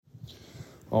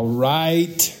All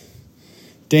right.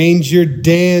 Danger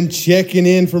Dan checking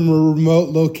in from a remote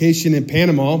location in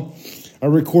Panama. I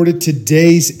recorded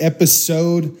today's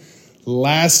episode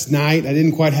last night. I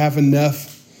didn't quite have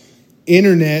enough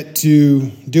internet to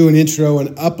do an intro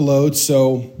and upload,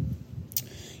 so,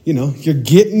 you're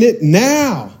getting it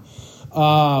now.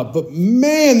 But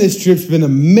man, this trip's been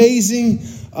amazing.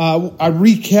 I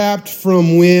recapped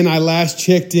from when I last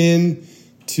checked in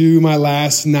to my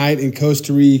last night in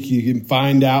Costa Rica. You can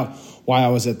find out why I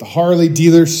was at the Harley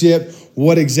dealership,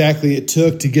 what exactly it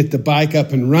took to get the bike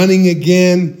up and running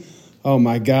again. Oh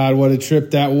my God, what a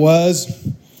trip that was.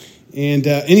 And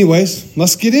anyways,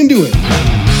 let's get into it.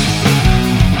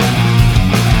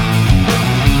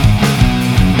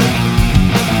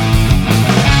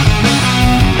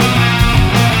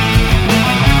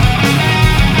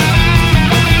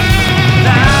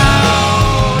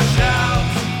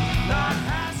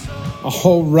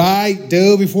 All right,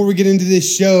 dude, before we get into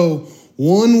this show,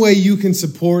 one way you can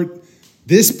support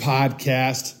this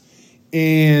podcast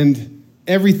and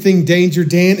everything Danger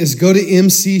Dan is go to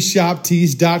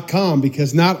mcshoptees.com,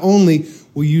 because not only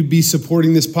will you be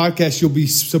supporting this podcast, you'll be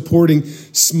supporting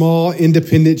small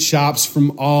independent shops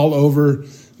from all over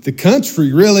the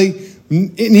country, really,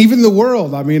 and even the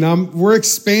world. I mean, we're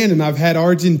expanding. I've had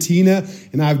Argentina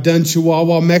and I've done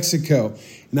Chihuahua, Mexico,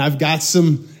 and I've got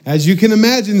some, as you can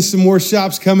imagine, some more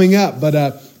shops coming up.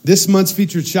 But this month's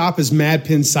featured shop is Mad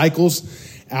Pen Cycles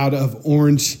out of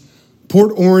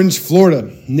Port Orange, Florida.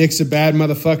 Nick's a bad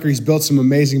motherfucker. He's built some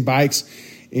amazing bikes,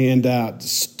 and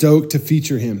stoked to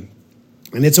feature him.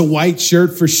 And it's a white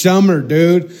shirt for summer,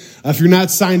 dude. If you're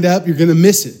not signed up, you're going to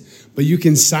miss it. But you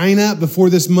can sign up before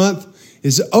this month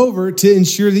is over to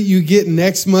ensure that you get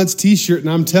next month's t-shirt. And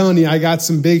I'm telling you, I got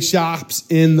some big shops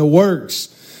in the works.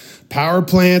 Power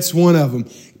Plant's one of them.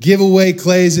 Giveaway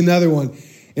Clay's another one.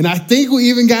 And I think we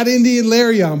even got Indy and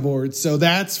Larry on board. So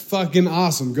that's fucking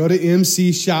awesome. Go to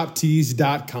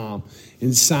mcshoptees.com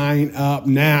and sign up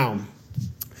now.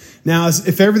 Now,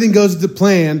 if everything goes to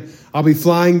plan, I'll be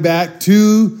flying back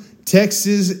to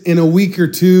Texas in a week or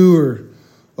two, or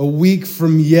a week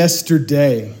from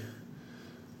yesterday.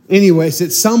 Anyways,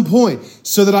 at some point,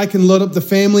 so that I can load up the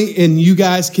family and you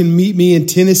guys can meet me in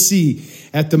Tennessee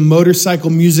at the Motorcycle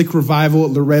Music Revival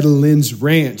at Loretta Lynn's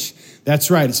Ranch.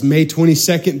 That's right. It's May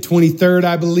 22nd and 23rd,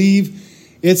 I believe.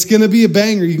 It's going to be a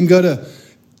banger. You can go to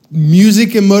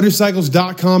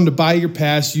musicandmotorcycles.com to buy your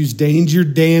pass. Use Danger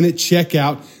Dan at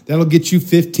checkout. That'll get you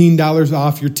 $15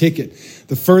 off your ticket.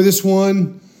 The furthest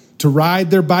one to ride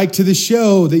their bike to the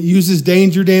show that uses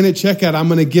Danger Dan at checkout, I'm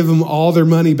going to give them all their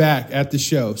money back at the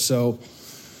show. So,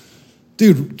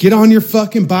 dude, get on your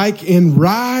fucking bike and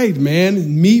ride,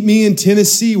 man. Meet me in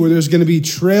Tennessee, where there's going to be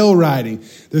trail riding.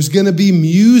 There's going to be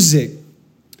music.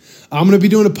 I'm going to be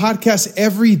doing a podcast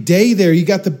every day there. You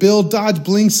got the Bill Dodge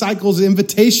Bling Cycles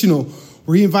Invitational,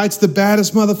 where he invites the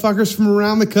baddest motherfuckers from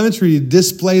around the country to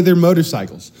display their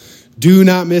motorcycles. Do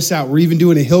not miss out. We're even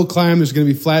doing a hill climb. There's going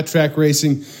to be flat track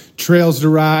racing, trails to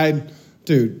ride.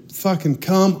 Dude, fucking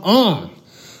come on.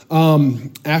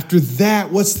 After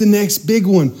that, what's the next big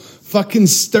one? Fucking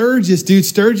Sturgis, dude.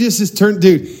 Sturgis is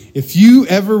dude, if you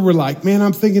ever were like, man,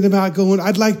 I'm thinking about going,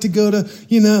 I'd like to go to,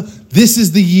 this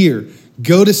is the year.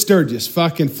 Go to Sturgis.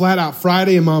 Fucking Flat Out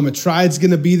Friday and Mama Tried's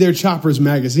going to be there. Choppers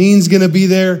Magazine's going to be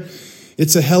there.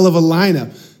 It's a hell of a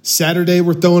lineup. Saturday,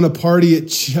 we're throwing a party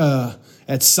at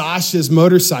Sasha's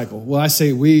Motorcycle. Well, I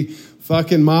say we,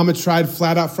 fucking Mama Tried,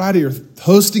 Flat Out Friday are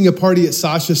hosting a party at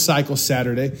Sasha's Cycle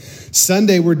Saturday.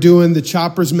 Sunday, we're doing the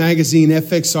Choppers Magazine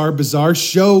FXR Bazaar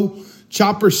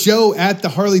Chopper Show at the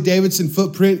Harley Davidson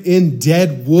Footprint in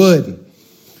Deadwood.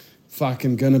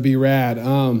 Fucking gonna be rad.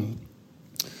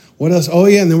 What else? Oh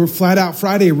yeah, and then we're Flat Out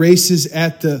Friday races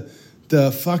at the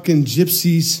fucking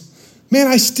Gypsies. Man,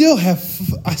 I still have,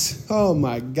 oh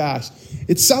my gosh.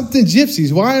 It's something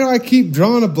Gypsies. Why do I keep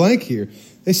drawing a blank here?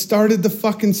 They started the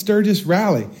fucking Sturgis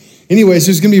Rally. Anyways,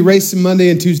 there's going to be racing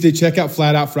Monday and Tuesday. Check out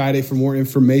Flat Out Friday for more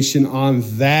information on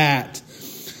that.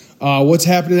 What's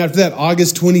happening after that?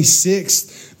 August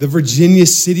 26th, the Virginia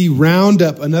City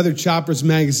Roundup, another Choppers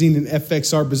Magazine and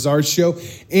FXR Bazaar show,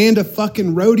 and a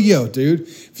fucking rodeo, dude.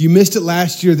 If you missed it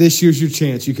last year, this year's your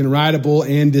chance. You can ride a bull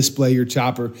and display your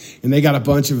chopper, and they got a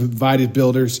bunch of invited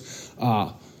builders,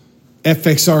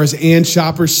 FXRs and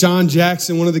choppers. Sean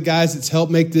Jackson, one of the guys that's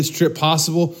helped make this trip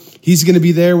possible, he's going to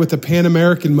be there with a Pan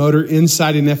American motor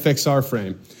inside an FXR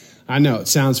frame. I know, it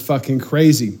sounds fucking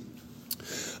crazy.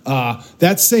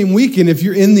 That same weekend, if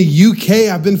you're in the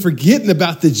UK, I've been forgetting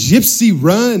about the Gypsy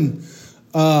Run,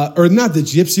 or not the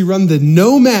Gypsy Run, the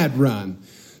Nomad Run.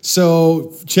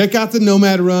 So check out the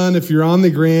Nomad Run if you're on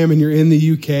the gram and you're in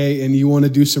the UK and you want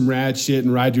to do some rad shit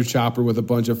and ride your chopper with a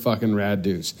bunch of fucking rad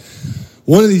dudes.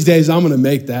 One of these days I'm going to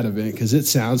make that event because it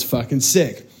sounds fucking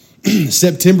sick.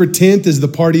 September 10th is the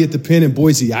Party at the Pen in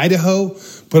Boise, Idaho,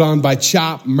 put on by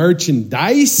Chop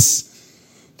Merchandise.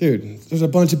 Dude, there's a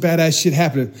bunch of badass shit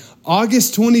happening.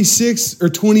 August 26th or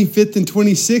 25th and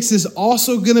 26th is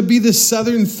also going to be the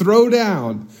Southern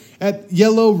Throwdown at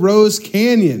Yellow Rose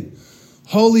Canyon.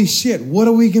 Holy shit, what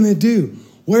are we going to do?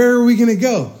 Where are we going to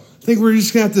go? I think we're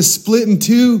just going to have to split in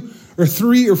 2 or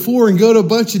 3 or 4 and go to a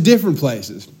bunch of different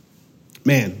places.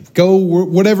 Man, go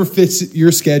whatever fits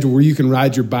your schedule where you can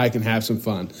ride your bike and have some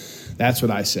fun. That's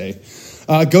what I say.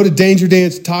 Go to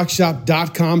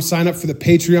DangerDanceTalkShop.com, sign up for the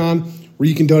Patreon where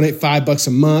you can donate $5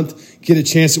 a month, get a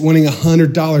chance at winning a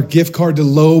 $100 gift card to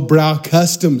Lowbrow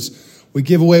Customs. We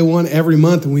give away one every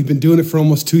month, and we've been doing it for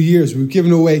almost 2 years. We've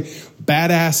given away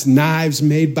badass knives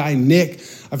made by Nick.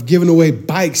 I've given away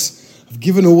bikes. I've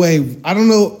given away,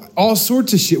 all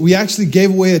sorts of shit. We actually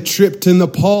gave away a trip to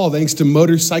Nepal thanks to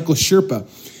Motorcycle Sherpa,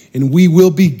 and we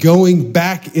will be going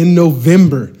back in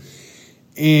November.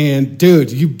 And,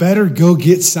 dude, you better go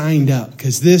get signed up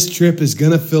because this trip is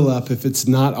going to fill up if it's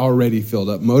not already filled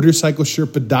up.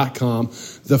 MotorcycleSherpa.com,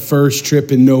 the first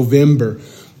trip in November.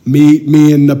 Meet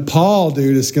me in Nepal,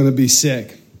 dude. It's going to be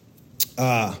sick.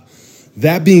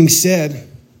 That being said,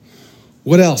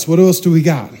 what else? What else do we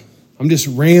got? I'm just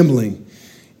rambling.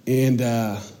 And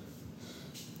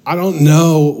I don't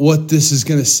know what this is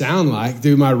going to sound like.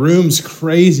 Dude, my room's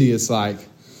crazy. It's like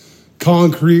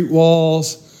concrete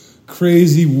walls,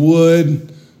 crazy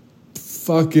wood,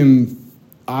 fucking,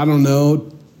 I don't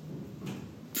know.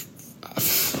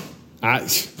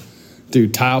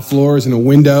 Dude, tile floors and a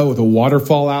window with a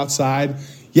waterfall outside.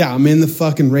 Yeah, I'm in the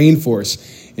fucking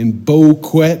rainforest in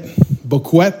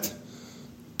Boquete,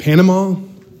 Panama.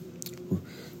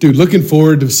 Dude, looking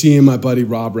forward to seeing my buddy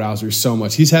Rob Rouser so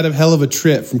much. He's had a hell of a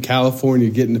trip from California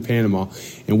getting to Panama,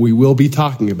 and we will be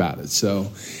talking about it.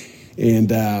 So, and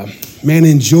man,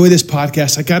 enjoy this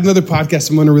podcast. I got another podcast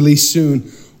I'm going to release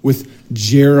soon with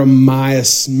Jeremiah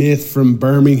Smith from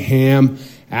Birmingham,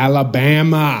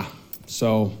 Alabama.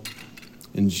 So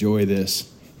enjoy this.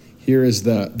 Here is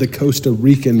the Costa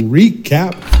Rican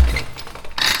recap.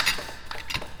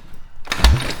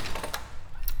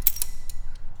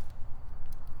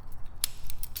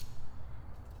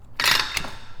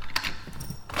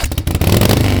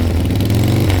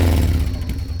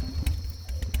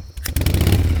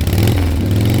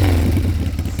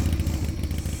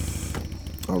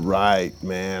 All right,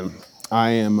 man.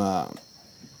 I am,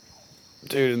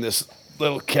 dude, in this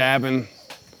little cabin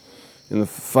in the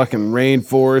fucking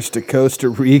rainforest of Costa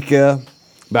Rica,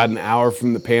 about an hour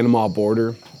from the Panama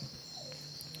border.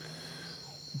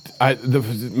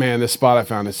 This spot I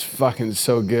found is fucking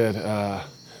so good.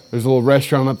 There's a little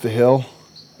restaurant up the hill,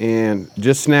 and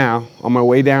just now, on my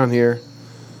way down here,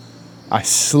 I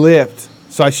slipped.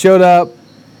 So I showed up.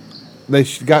 They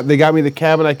got me the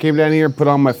cabin. I came down here and put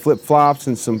on my flip-flops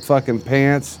and some fucking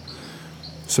pants,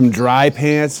 some dry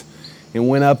pants, and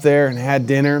went up there and had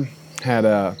dinner.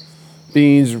 Had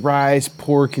beans, rice,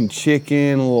 pork, and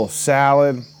chicken, a little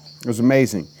salad. It was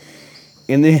amazing.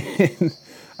 And then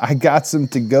I got some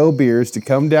to-go beers to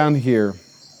come down here,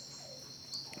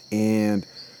 and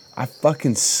I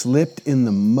fucking slipped in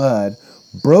the mud,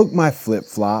 broke my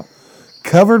flip-flop,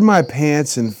 covered my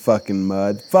pants in fucking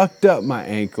mud, fucked up my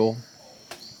ankle.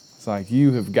 It's like,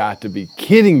 you have got to be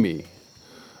kidding me.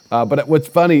 But what's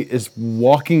funny is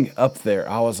walking up there,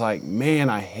 I was like, man,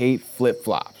 I hate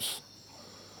flip-flops.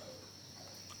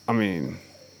 I mean,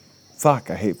 fuck,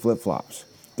 I hate flip-flops.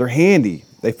 They're handy.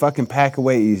 They fucking pack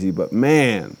away easy, but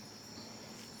man,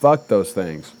 fuck those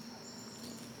things.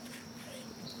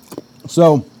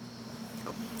 So,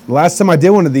 the last time I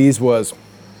did one of these was,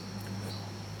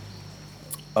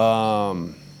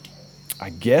 I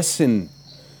guess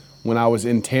when I was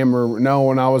in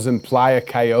Playa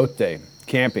Coyote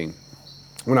camping,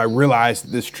 when I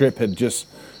realized this trip had just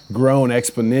grown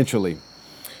exponentially.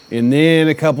 And then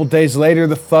a couple days later,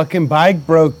 the fucking bike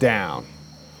broke down.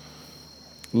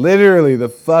 Literally, the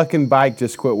fucking bike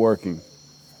just quit working.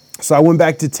 So I went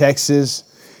back to Texas,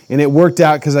 and it worked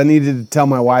out because I needed to tell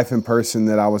my wife in person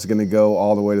that I was going to go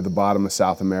all the way to the bottom of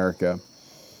South America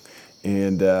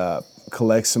and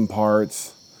collect some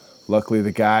parts. Luckily,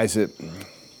 the guys at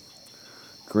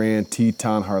Grand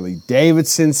Teton Harley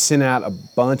Davidson sent out a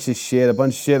bunch of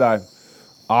shit I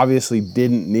obviously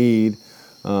didn't need.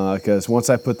 Because once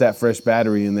I put that fresh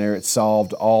battery in there, it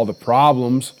solved all the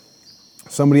problems.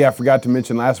 Somebody I forgot to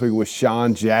mention last week was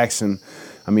Sean Jackson.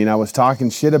 I mean, I was talking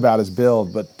shit about his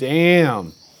build, but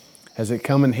damn, has it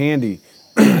come in handy.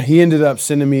 He ended up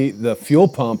sending me the fuel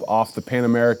pump off the Pan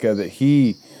America that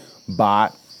he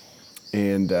bought,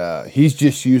 and he's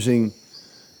just using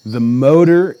the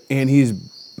motor, and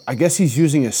I guess he's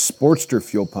using a Sportster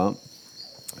fuel pump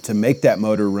to make that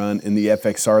motor run in the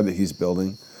FXR that he's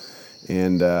building.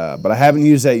 And but I haven't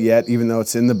used that yet, even though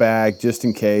it's in the bag, just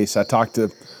in case. I talked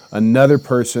to another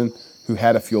person who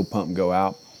had a fuel pump go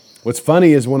out. What's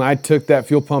funny is when I took that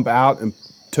fuel pump out and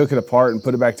took it apart and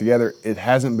put it back together, it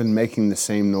hasn't been making the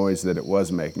same noise that it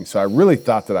was making. So I really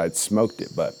thought that I'd smoked it,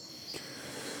 but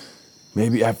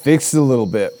maybe I fixed it a little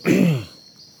bit.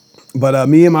 But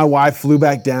me and my wife flew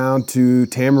back down to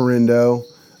Tamarindo.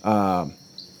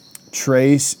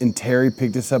 Trace and Terry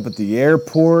picked us up at the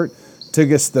airport,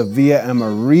 took us to Villa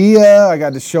Maria. I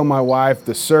got to show my wife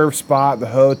the surf spot, the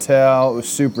hotel. It was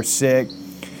super sick.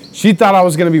 She thought I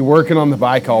was going to be working on the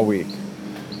bike all week,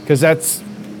 because that's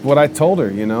what I told her,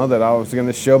 that I was going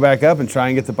to show back up and try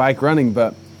and get the bike running.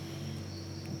 But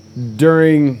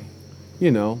during,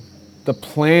 the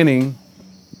planning,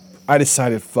 I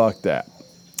decided, fuck that.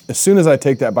 As soon as I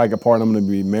take that bike apart, I'm going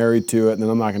to be married to it, and then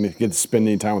I'm not going to get to spend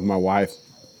any time with my wife.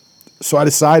 So I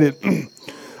decided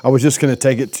I was just going to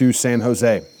take it to San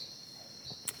Jose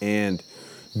and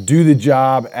do the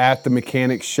job at the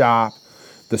mechanic shop,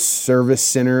 the service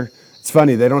center. It's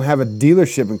funny, they don't have a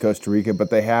dealership in Costa Rica,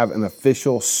 but they have an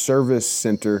official service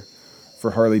center for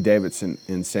Harley Davidson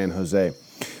in San Jose.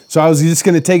 So I was just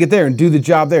going to take it there and do the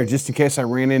job there, just in case I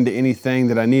ran into anything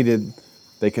that I needed,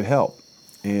 they could help.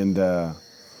 And,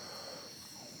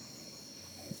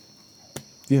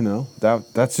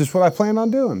 that's just what I planned on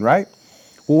doing, right?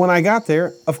 Well, when I got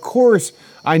there, of course,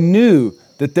 I knew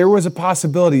that there was a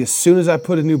possibility as soon as I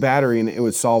put a new battery in it, it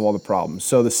would solve all the problems.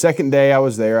 So the second day I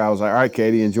was there, I was like, all right,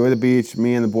 Katie, enjoy the beach.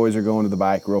 Me and the boys are going to the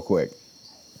bike real quick.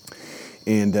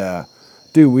 And,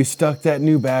 dude, we stuck that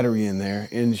new battery in there,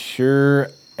 and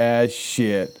sure as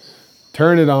shit,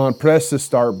 turned it on, pressed the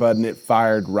start button, it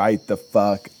fired right the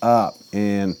fuck up.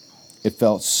 And it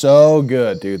felt so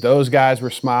good, dude. Those guys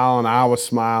were smiling, I was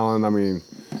smiling. I mean,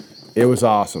 it was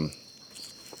awesome.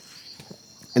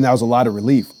 And that was a lot of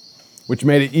relief, which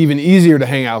made it even easier to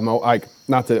hang out with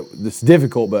not that it's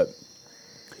difficult, but,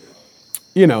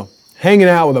 hanging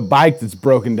out with a bike that's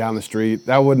broken down the street,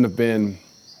 that wouldn't have been,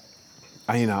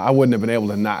 I wouldn't have been able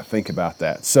to not think about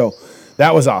that. So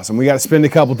that was awesome. We got to spend a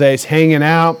couple days hanging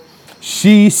out.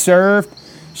 She surfed.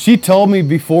 She told me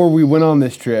before we went on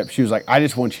this trip, she was like, I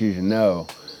just want you to know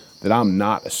that I'm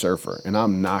not a surfer and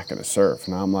I'm not going to surf.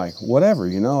 And I'm like, whatever,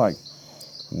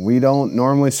 we don't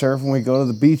normally surf when we go to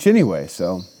the beach anyway.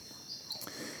 So,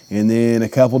 and then a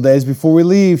couple days before we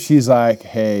leave, she's like,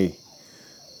 hey,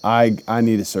 I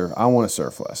need to surf. I want a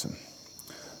surf lesson.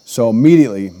 So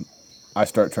immediately I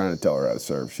start trying to tell her how to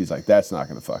surf. She's like, that's not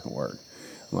going to fucking work.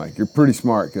 I'm like, you're pretty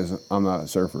smart because I'm not a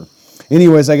surfer.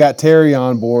 Anyways, I got Terry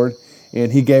on board,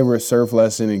 and he gave her a surf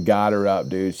lesson and got her up,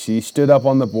 dude. She stood up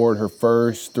on the board her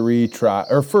first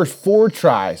 4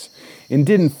 tries and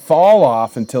didn't fall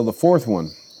off until the 4th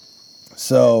one.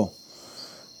 So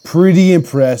pretty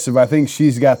impressive. I think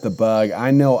she's got the bug.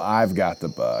 I know I've got the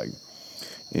bug.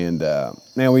 And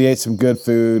man, we ate some good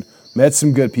food, met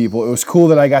some good people. It was cool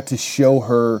that I got to show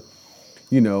her,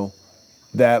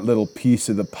 that little piece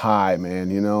of the pie,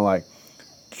 man.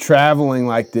 Traveling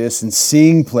like this and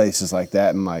seeing places like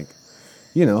that and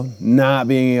not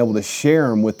being able to share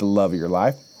them with the love of your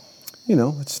life.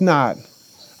 It's not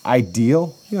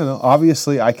ideal.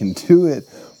 Obviously I can do it,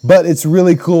 but it's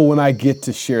really cool when I get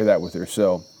to share that with her.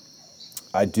 So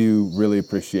I do really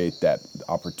appreciate that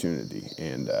opportunity.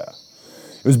 And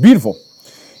it was beautiful.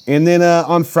 And then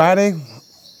on Friday,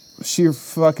 she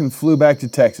fucking flew back to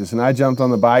Texas and I jumped on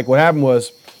the bike. What happened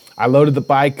was I loaded the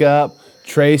bike up.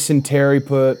 Trace and Terry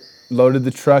loaded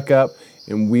the truck up,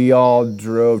 and we all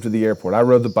drove to the airport. I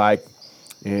rode the bike,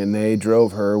 and they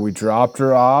drove her. We dropped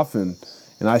her off, and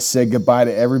I said goodbye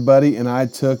to everybody, and I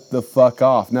took the fuck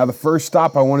off. Now, the first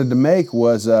stop I wanted to make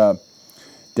was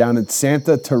down in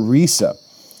Santa Teresa.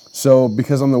 So,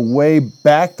 because on the way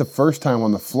back the first time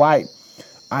on the flight,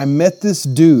 I met this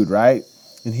dude, right?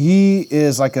 And he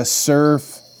is like a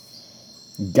surf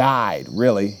guide,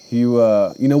 really. He,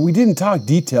 we didn't talk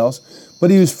details, but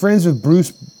he was friends with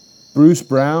Bruce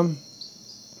Brown.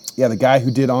 Yeah, the guy who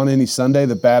did On Any Sunday,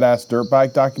 the badass dirt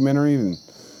bike documentary. And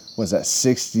was that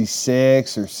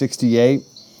 66 or 68?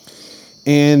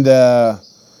 And,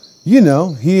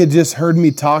 he had just heard me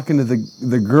talking to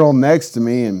the girl next to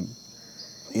me and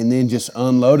then just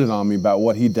unloaded on me about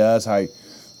what he does, how he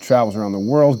travels around the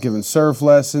world giving surf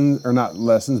lessons, or not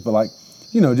lessons, but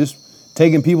just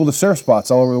taking people to surf spots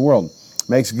all over the world.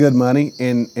 Makes good money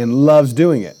and loves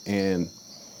doing it. And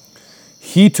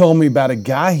he told me about a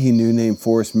guy he knew named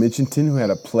Forrest Mitchington who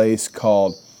had a place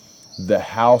called the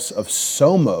House of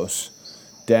Somos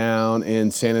down in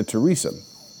Santa Teresa.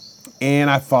 And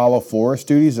I follow Forrest,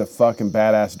 dude. He's a fucking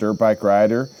badass dirt bike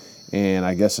rider and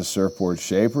I guess a surfboard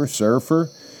surfer.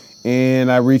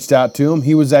 And I reached out to him.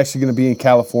 He was actually going to be in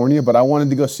California, but I wanted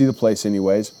to go see the place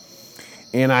anyways.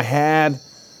 And I had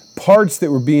parts that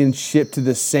were being shipped to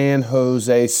the San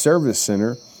Jose Service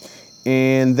Center,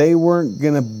 and they weren't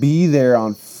going to be there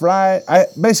on Friday. I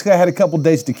had a couple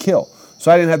days to kill, so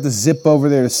I didn't have to zip over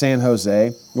there to San Jose.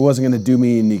 It wasn't going to do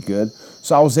me any good.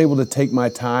 So I was able to take my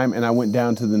time, and I went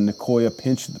down to the Nicoya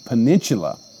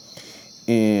Peninsula.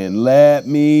 And let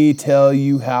me tell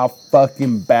you how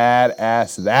fucking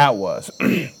badass that was.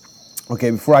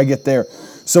 Okay, before I get there.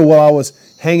 So while I was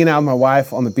hanging out with my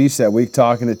wife on the beach that week,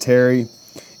 talking to Terry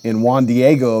and Juan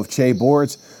Diego of Che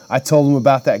Boards, I told him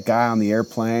about that guy on the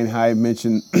airplane, how I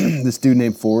mentioned this dude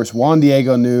named Forrest. Juan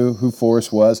Diego knew who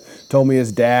Forrest was, told me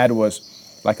his dad was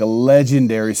like a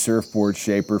legendary surfboard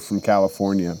shaper from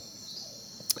California.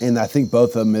 And I think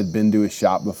both of them had been to his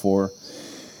shop before.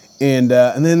 And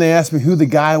then they asked me who the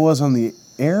guy was on the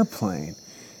airplane.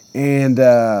 And,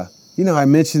 I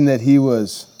mentioned that he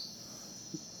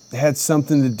had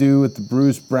something to do with the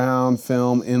Bruce Brown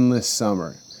film Endless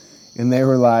Summer. And they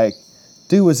were like,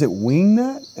 dude, was it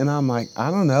Wingnut? And I'm like,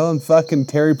 I don't know. And fucking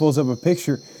Terry pulls up a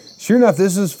picture. Sure enough,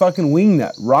 this is fucking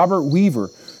Wingnut, Robert Weaver,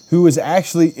 who was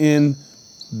actually in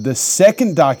the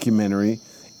second documentary,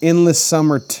 Endless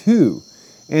Summer 2.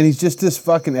 And he's just this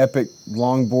fucking epic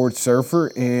longboard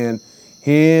surfer. And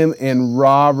him and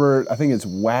Robert, I think it's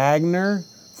Wagner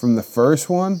from the first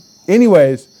one.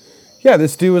 Anyways, yeah,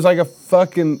 this dude was like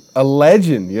a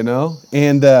legend,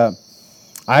 And I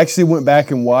actually went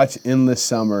back and watched Endless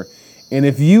Summer. And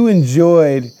if you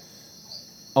enjoyed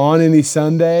On Any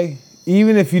Sunday,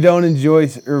 even if you don't enjoy,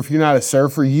 or if you're not a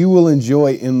surfer, you will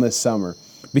enjoy Endless Summer.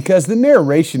 Because the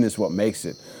narration is what makes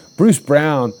it. Bruce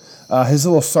Brown, his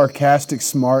little sarcastic,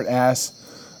 smart-ass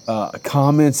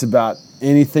comments about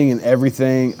anything and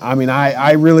everything,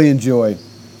 I really enjoyed.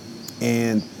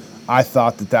 And I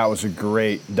thought that was a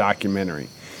great documentary.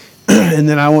 And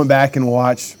then I went back and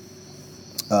watched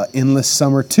Endless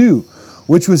Summer 2,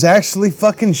 which was actually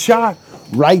fucking shot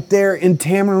right there in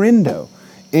Tamarindo.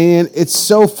 And it's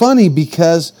so funny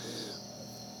because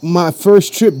my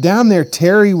first trip down there,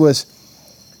 Terry was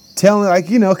telling,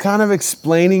 kind of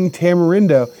explaining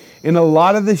Tamarindo. And a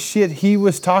lot of the shit he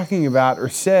was talking about or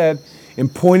said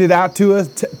and pointed out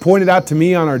to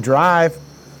me on our drive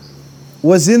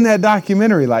was in that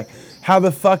documentary. Like how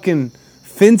the fucking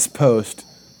fence post,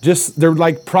 they're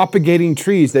like propagating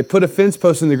trees. They put a fence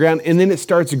post in the ground and then it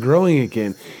starts growing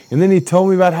again. And then he told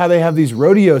me about how they have these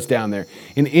rodeos down there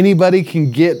and anybody can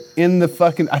get in the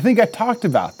fucking, I think I talked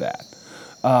about that.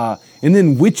 And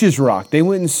then Witches Rock. They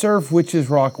went and surfed Witches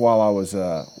Rock while I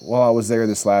was there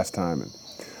this last time. And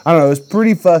I don't know, it was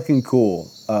pretty fucking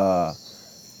cool.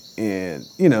 And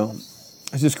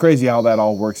it's just crazy how that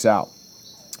all works out.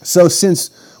 So since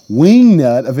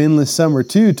Wingnut of Endless Summer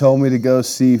 2 told me to go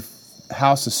see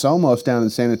House of Somos down in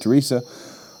Santa Teresa,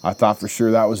 I thought for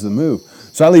sure that was the move.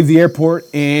 So I leave the airport,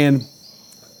 and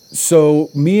so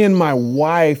me and my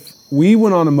wife, we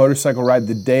went on a motorcycle ride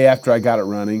the day after I got it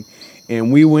running,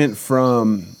 and we went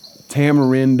from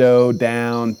Tamarindo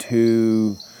down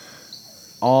to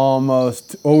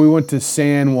we went to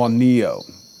San Juanillo,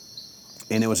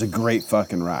 and it was a great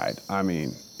fucking ride.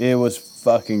 It was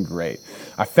fucking great.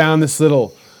 I found this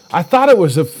I thought it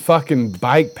was a fucking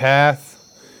bike path.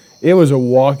 It was a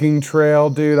walking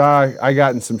trail, dude. I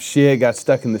got in some shit, got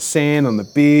stuck in the sand on the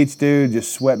beach, dude,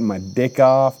 just sweating my dick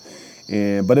off.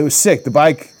 But it was sick. The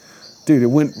bike, dude, it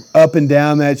went up and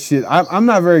down that shit. I'm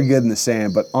not very good in the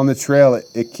sand, but on the trail,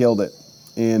 it killed it.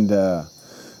 And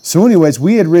so anyways,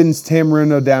 we had ridden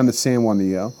Tamarindo down to San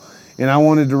Juanillo, and I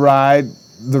wanted to ride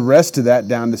the rest of that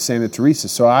down to Santa Teresa.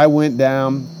 So I went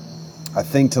down, I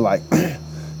think, to like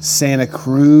Santa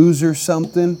Cruz or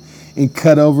something, and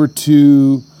cut over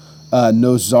to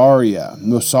Nosara?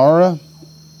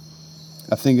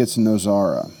 I think it's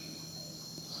Nosara.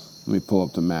 Let me pull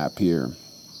up the map here.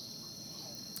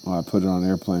 Oh, I put it on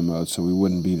airplane mode so we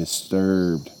wouldn't be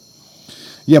disturbed.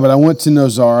 Yeah, but I went to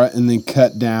Nosara and then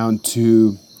cut down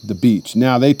to the beach.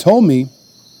 Now, they told me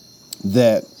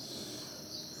that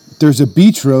there's a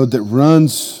beach road that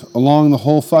runs along the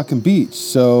whole fucking beach.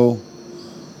 So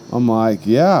I'm like,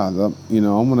 yeah,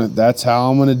 that's how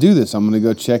I'm gonna do this. I'm gonna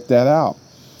go check that out.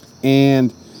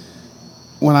 And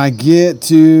when I get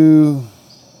to,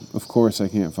 of course I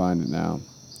can't find it now,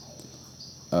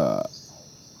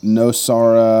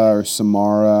 Nosara or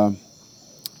Samara,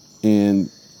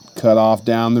 and cut off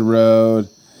down the road.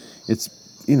 It's,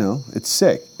 it's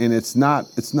sick. And it's not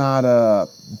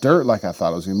dirt like I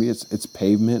thought it was going to be. It's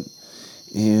pavement.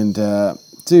 And,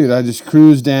 dude, I just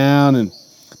cruised down, and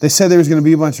they said there was going to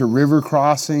be a bunch of river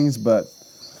crossings, but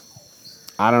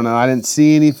I don't know. I didn't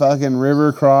see any fucking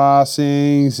river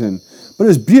crossings, but it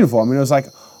was beautiful. I mean, it was like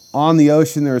on the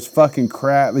ocean. There was fucking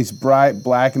these bright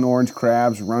black and orange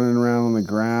crabs running around on the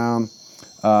ground.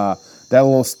 That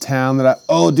little town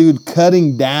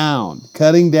cutting down.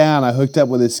 I hooked up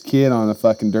with this kid on a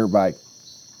fucking dirt bike,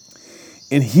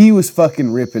 and he was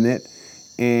fucking ripping it.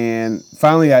 And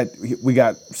finally, we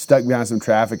got stuck behind some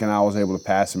traffic, and I was able to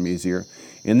pass him easier.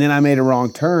 And then I made a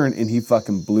wrong turn, and he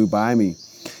fucking blew by me.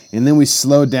 And then we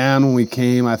slowed down when we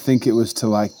came. I think it was to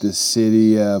like the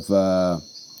city of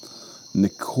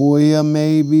Nicoya,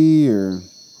 maybe, or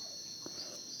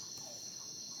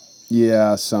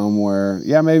yeah, somewhere.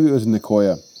 Yeah, maybe it was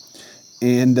Nicoya.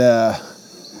 And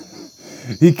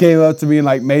he came up to me and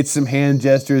like made some hand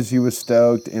gestures. He was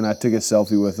stoked, and I took a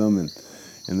selfie with him, and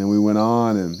then we went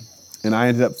on, and I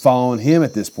ended up following him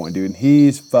at this point, dude. And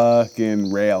he's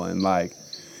fucking railing. Like,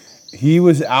 he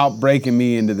was out breaking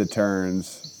me into the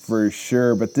turns for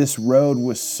sure. But this road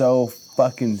was so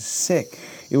fucking sick.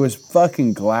 It was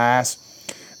fucking glass.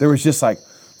 There was just like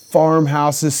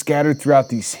farmhouses scattered throughout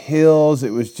these hills.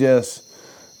 It was just,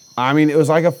 it was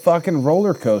like a fucking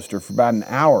roller coaster for about an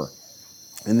hour.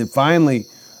 And then finally,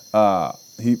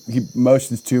 he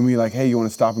motions to me like, hey, you want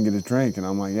to stop and get a drink? And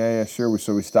I'm like, yeah, sure.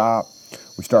 So we stop.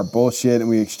 We start bullshitting.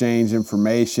 We exchange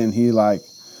information. He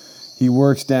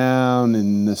works down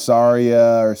in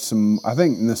Nassauria I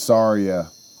think Nassauria.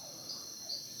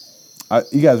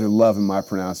 You guys are loving my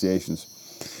pronunciations.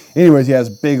 Anyways, he has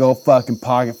a big old fucking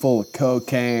pocket full of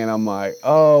cocaine. I'm like,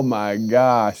 oh my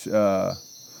gosh.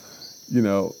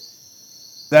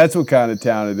 That's what kind of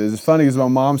town it is. It's funny because my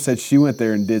mom said she went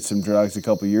there and did some drugs a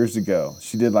couple years ago.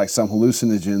 She did like some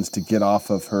hallucinogens to get off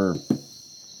of her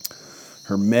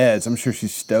meds. I'm sure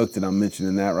she's stoked that I'm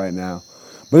mentioning that right now.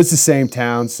 But it's the same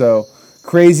town, so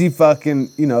crazy fucking,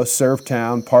 surf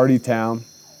town, party town.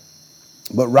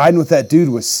 But riding with that dude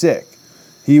was sick.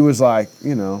 He was like,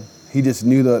 he just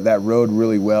knew that road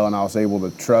really well, and I was able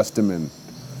to trust him and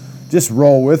just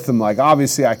roll with him. Like,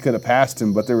 obviously I could have passed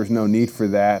him, but there was no need for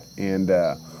that. And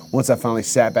once I finally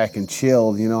sat back and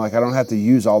chilled, I don't have to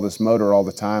use all this motor all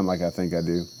the time like I think I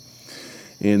do.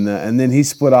 And then he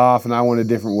split off, and I went a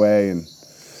different way. And,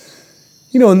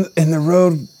 and the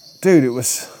road, dude, it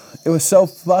was so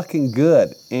fucking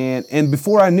good. And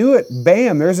before I knew it,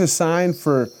 bam, there's a sign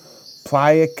for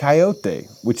Playa Coyote,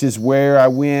 which is where I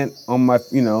went on my,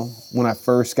 when I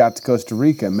first got to Costa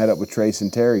Rica, met up with Trace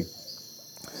and Terry.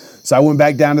 So I went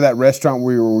back down to that restaurant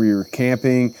where we were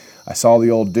camping. I saw the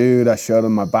old dude. I showed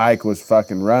him my bike was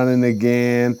fucking running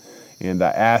again. And I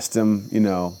asked him,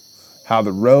 how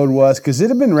the road was, because it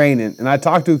had been raining. And I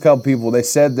talked to a couple people. They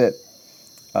said that,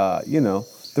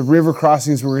 the river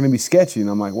crossings were going to be sketchy. And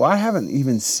I'm like, well, I haven't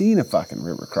even seen a fucking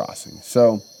river crossing.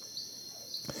 So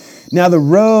now the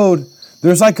road,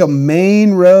 there's like a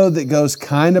main road that goes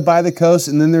kind of by the coast.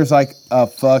 And then there's like a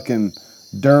fucking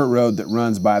dirt road that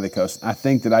runs by the coast. I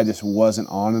think that I just wasn't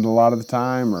on it a lot of the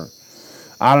time, or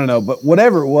I don't know. But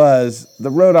whatever it was,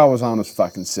 the road I was on was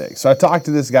fucking sick. So I talked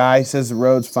to this guy. He says the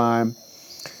road's fine.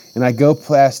 And I go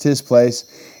past his place,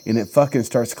 and it fucking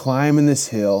starts climbing this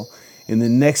hill. And the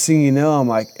next thing you know, I'm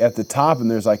like at the top, and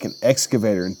there's like an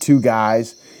excavator and two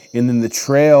guys. And then the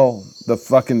trail, the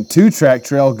fucking 2-track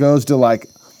trail goes to like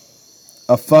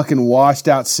a fucking washed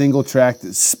out single track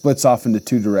that splits off into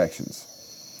two directions.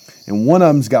 And one of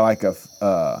them's got like a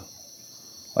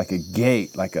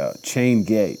gate, like a chain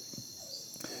gate.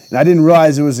 And I didn't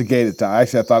realize it was a gate at the time.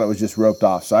 Actually, I thought it was just roped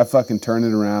off. So I fucking turned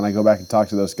it around. I go back and talk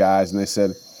to those guys, and they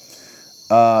said,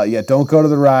 don't go to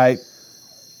the right.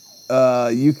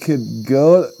 You could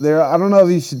go there. I don't know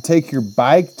if you should take your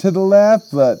bike to the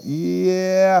left, but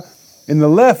yeah. And the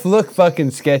left looked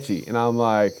fucking sketchy. And I'm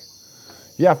like,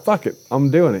 yeah, fuck it.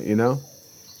 I'm doing it,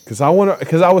 Because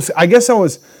I guess I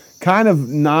was kind of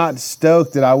not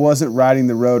stoked that I wasn't riding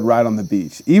the road right on the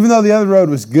beach. Even though the other road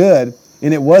was good,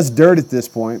 and it was dirt at this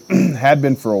point, had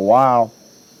been for a while,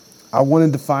 I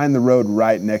wanted to find the road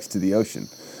right next to the ocean.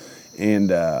 And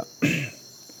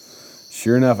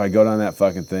sure enough, I go down that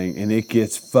fucking thing, and it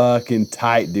gets fucking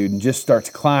tight, dude, and just starts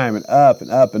climbing up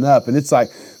and up and up. And it's like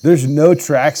there's no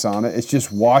tracks on it. It's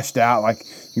just washed out. Like,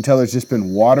 you can tell there's just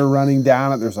been water running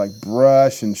down it. There's like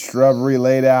brush and shrubbery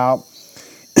laid out.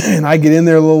 And I get in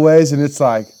there a little ways, and it's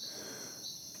like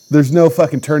there's no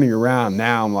fucking turning around.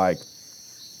 Now I'm like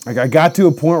I got to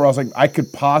a point where I was like, I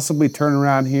could possibly turn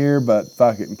around here, but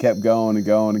fuck it, and kept going and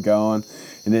going and going.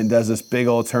 and then does this big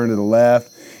old turn to the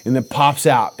left, and then pops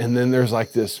out, and then there's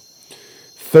like this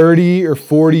 30 or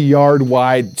 40 yard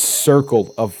wide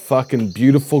circle of fucking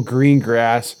beautiful green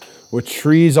grass with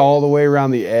trees all the way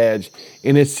around the edge,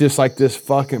 and it's just like this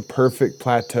fucking perfect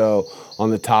plateau on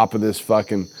the top of this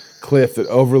fucking cliff that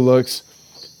overlooks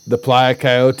the Playa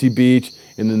Coyote beach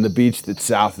and then the beach that's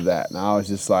south of that. And I was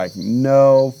just like,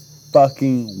 no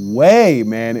fucking way,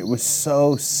 man. It was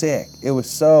so sick. It was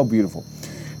so beautiful.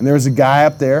 And there was a guy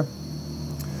up there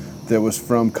that was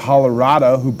from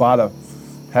Colorado who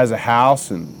has a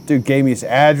house, and dude gave me his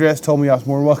address, told me I was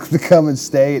more welcome to come and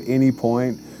stay at any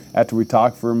point after we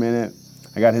talked for a minute.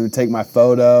 I got him to take my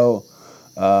photo,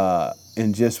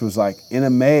 and just was like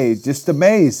just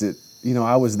amazed that,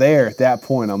 I was there at that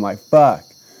point. I'm like, fuck,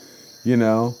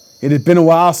 It had been a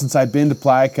while since I'd been to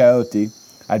Playa Coyote.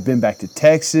 I'd been back to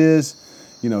Texas,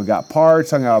 got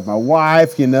parched, hung out with my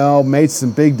wife, made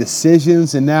some big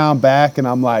decisions, and now I'm back and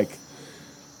I'm like,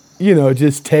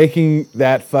 just taking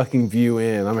that fucking view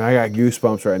in. I mean, I got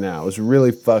goosebumps right now. It was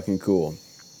really fucking cool.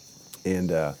 And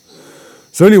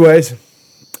so anyways,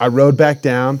 I rode back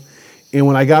down, and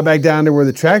when I got back down to where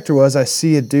the tractor was, I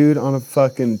see a dude on a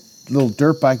fucking little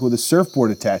dirt bike with a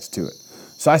surfboard attached to it.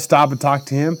 So I stop and talk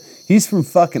to him. He's from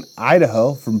fucking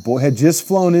Idaho, had just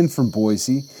flown in from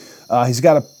Boise. He's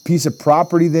got a piece of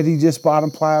property that he just bought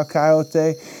in Playa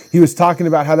Coyote. He was talking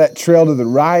about how that trail to the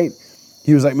right,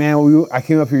 he was like, man, I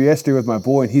came up here yesterday with my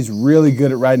boy, and he's really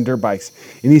good at riding dirt bikes.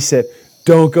 And he said,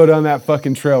 don't go down that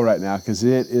fucking trail right now because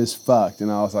it is fucked.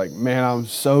 And I was like, man, I'm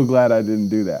so glad I didn't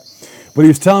do that. But he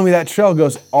was telling me that trail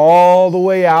goes all the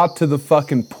way out to the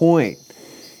fucking point.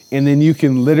 And then you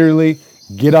can literally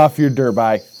get off your dirt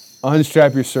bike,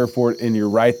 unstrap your surfboard, and you're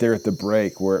right there at the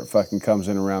break where it fucking comes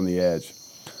in around the edge.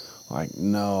 Like,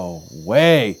 no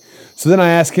way. So then I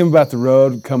asked him about the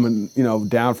road coming,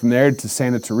 down from there to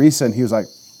Santa Teresa, and he was like,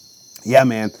 yeah,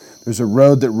 man, there's a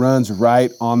road that runs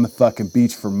right on the fucking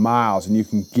beach for miles, and you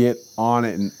can get on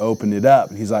it and open it up.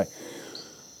 And he's like,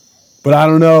 but I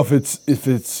don't know if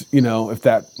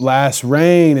that last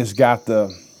rain has got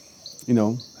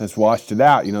has washed it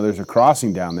out. There's a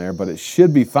crossing down there, but it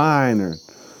should be fine, or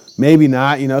maybe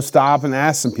not. Stop and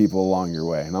ask some people along your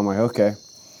way. And I'm like, okay.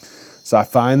 So I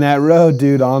find that road,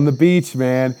 dude, on the beach,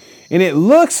 man. And it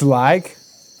looks like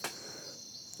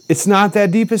it's not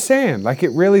that deep of sand. Like, it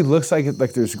really looks like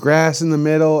there's grass in the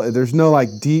middle. There's no,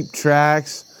 deep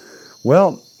tracks.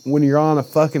 Well, when you're on a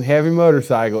fucking heavy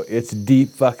motorcycle, it's deep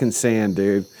fucking sand,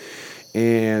 dude.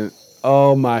 And,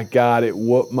 oh, my God, it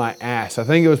whooped my ass. I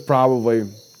think it was probably,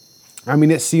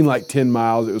 it seemed like 10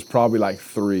 miles. It was probably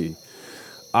 3.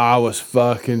 I was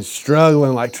fucking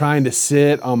struggling, trying to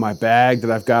sit on my bag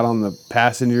that I've got on the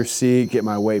passenger seat, get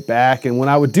my weight back. And when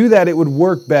I would do that, it would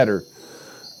work better.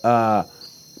 But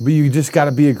you just got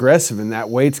to be aggressive, and that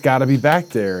weight's got to be back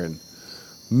there. And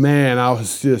man,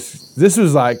 this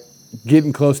was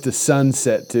getting close to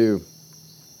sunset too.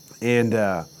 And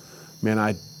man,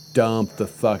 I dumped the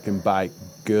fucking bike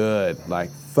good,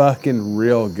 fucking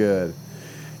real good.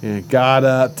 And got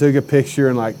up, took a picture,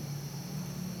 and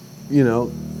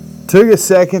took a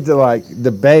second to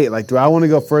debate, do I want to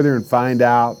go further and find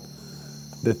out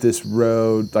that this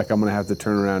road, I'm going to have to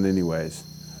turn around anyways.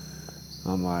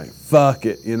 I'm like, fuck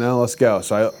it, let's go.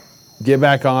 So I get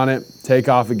back on it, take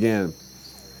off again.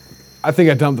 I think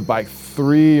I dumped the bike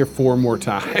 3 or 4 more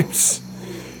times.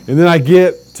 And then I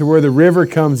get to where the river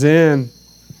comes in,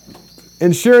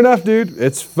 and sure enough, dude,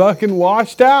 it's fucking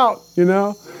washed out,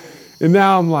 And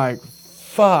now I'm like,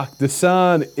 fuck, the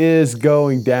sun is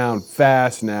going down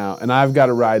fast now, and I've got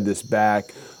to ride this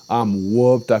back. I'm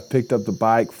whooped. I've picked up the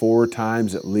bike 4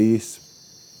 times at least,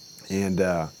 and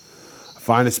I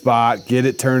find a spot, get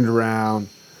it turned around,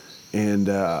 and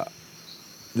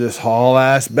just haul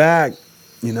ass back,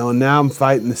 and now I'm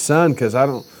fighting the sun because I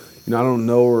don't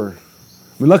know where.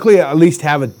 Luckily, I at least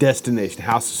have a destination,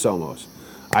 House of Somos.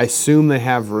 I assume they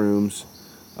have rooms.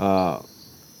 I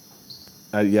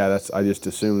just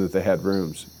assumed that they had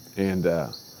rooms. And,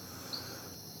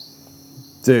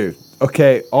 dude,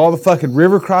 okay, all the fucking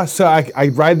river cross. So I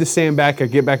ride the sand back, I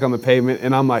get back on the pavement,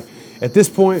 and I'm like, at this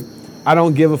point, I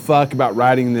don't give a fuck about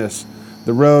riding the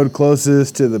road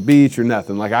closest to the beach or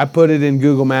nothing. I put it in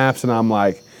Google Maps, and I'm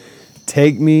like,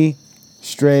 take me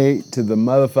straight to the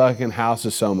motherfucking House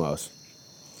of Somos.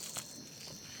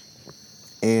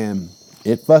 And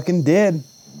it fucking did.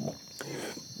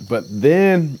 But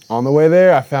then, on the way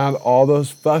there, I found all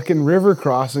those fucking river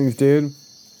crossings, dude.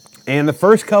 And the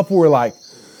first couple were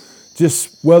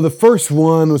the first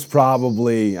one was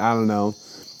probably,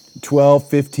 12,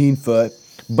 15 foot.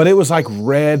 But it was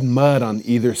red mud on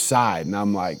either side. And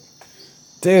I'm like,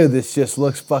 dude, this just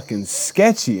looks fucking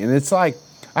sketchy. And it's like,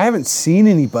 I haven't seen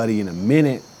anybody in a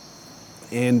minute.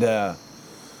 And,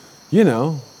 you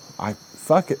know,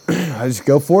 fuck it. I just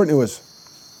go for it. And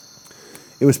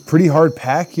it was pretty hard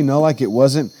pack, you know, like it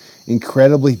wasn't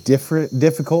incredibly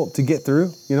difficult to get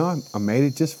through. You know, I made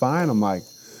it just fine. I'm like,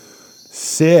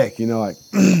 sick, you know, like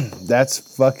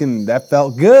that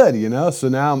felt good, you know. So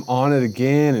now I'm on it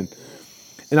again,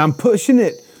 and I'm pushing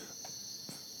it.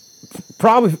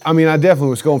 Probably, I mean, I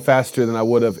definitely was going faster than I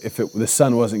would have if the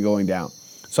sun wasn't going down.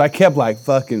 So I kept like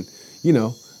fucking, you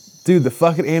know, dude, the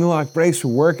fucking analog brakes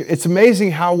were working. It's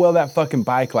amazing how well that fucking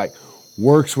bike like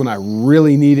works when I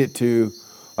really need it to.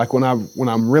 Like when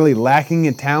I'm really lacking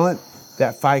in talent,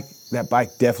 that bike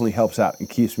definitely helps out and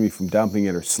keeps me from dumping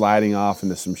it or sliding off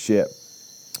into some shit.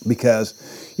 Because,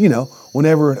 you know,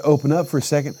 whenever it opened up for a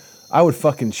second, I would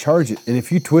fucking charge it. And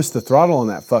if you twist the throttle on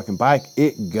that fucking bike,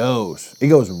 it goes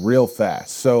real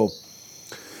fast. So,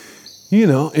 you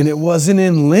know, and it wasn't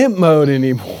in limp mode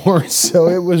anymore. So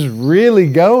it was really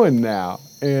going now.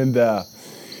 And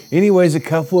anyways, a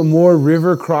couple of more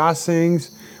river crossings.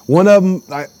 One of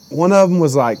them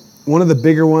was like, one of the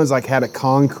bigger ones like had a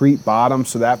concrete bottom,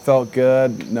 so that felt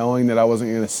good, knowing that I wasn't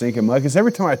going to sink in mud. Because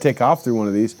every time I take off through one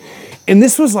of these, and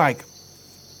this was like,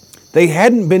 they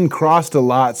hadn't been crossed a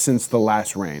lot since the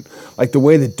last rain. Like the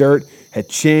way the dirt had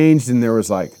changed, and there was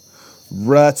like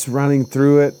ruts running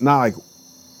through it, not like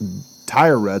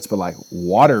tire ruts, but like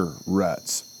water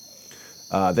ruts.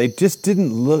 They just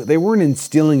didn't look, they weren't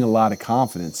instilling a lot of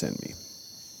confidence in me.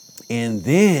 And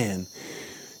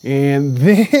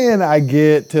then I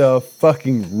get to a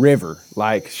fucking river,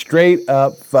 like straight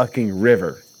up fucking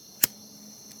river.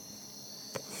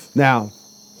 Now,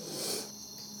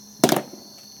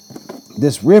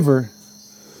 this river,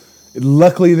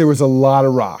 luckily there was a lot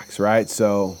of rocks, right?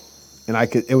 So, and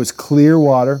it was clear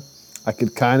water. I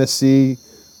could kind of see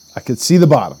the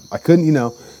bottom. I couldn't, you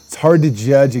know, it's hard to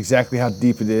judge exactly how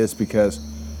deep it is because,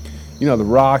 you know, the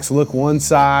rocks look one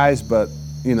size, but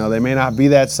you know, they may not be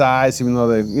that size, even though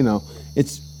they, you know,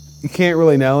 you can't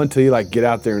really know until you like get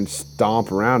out there and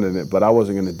stomp around in it, but I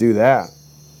wasn't going to do that.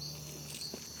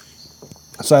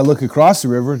 So I look across the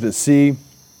river to see,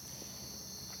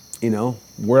 you know,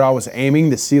 where I was aiming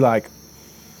to see like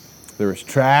there was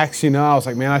tracks, you know. I was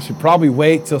like, man, I should probably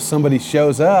wait till somebody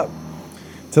shows up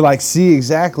to like see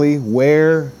exactly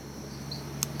where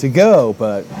to go,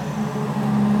 but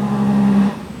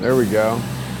there we go.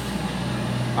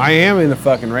 I am in the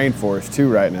fucking rainforest too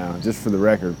right now, just for the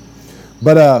record.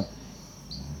 But,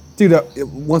 dude,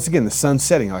 once again, the sun's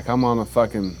setting. Like I'm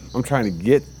trying to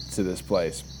get to this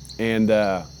place. And,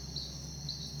 but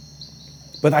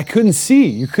I couldn't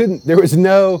see. There was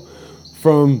no,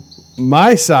 from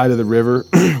my side of the river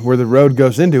where the road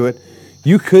goes into it,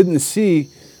 you couldn't see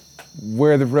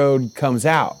where the road comes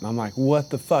out. And I'm like, what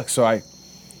the fuck? So I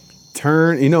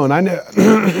turn, you know, and I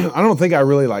don't think I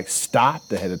really like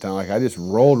stopped ahead of time. Like I just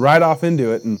rolled right off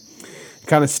into it and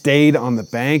kind of stayed on the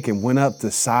bank and went up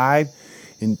the side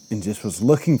and just was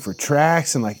looking for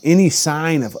tracks and like any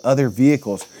sign of other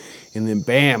vehicles. And then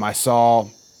bam, I saw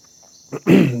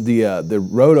the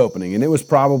road opening, and it was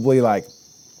probably like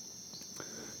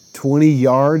 20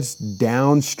 yards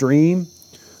downstream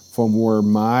from where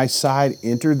my side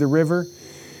entered the river.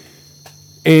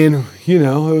 And, you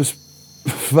know, it was,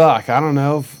 I don't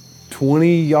know,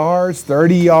 20 yards,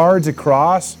 30 yards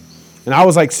across. And I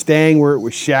was like staying where it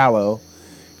was shallow.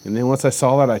 And then once I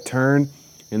saw that, I turned.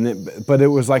 But it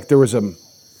was like there was an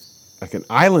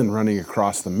island running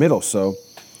across the middle. So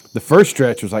the first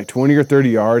stretch was like 20 or 30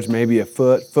 yards, maybe a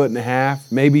foot and a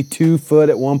half, maybe 2 foot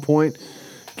at one point.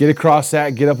 Get across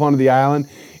that, get up onto the island.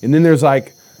 And then there's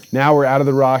like, now we're out of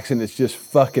the rocks and it's just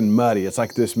fucking muddy. It's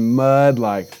like this mud,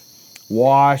 like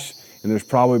wash. And there's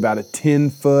probably about a 10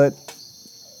 foot,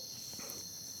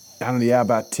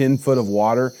 about 10 foot of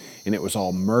water. And it was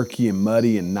all murky and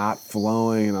muddy and not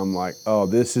flowing. And I'm like, oh,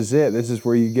 this is it. This is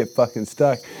where you get fucking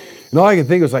stuck. And all I could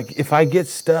think was like, if I get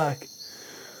stuck,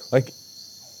 like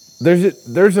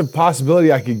there's a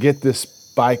possibility I could get this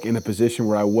bike in a position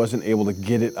where I wasn't able to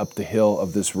get it up the hill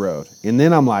of this road. And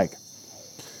then I'm like,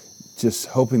 just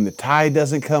hoping the tide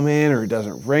doesn't come in or it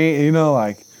doesn't rain, you know,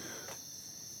 like,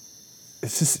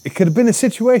 it could have been a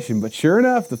situation, but sure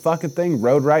enough, the fucking thing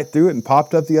rode right through it and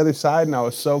popped up the other side, and I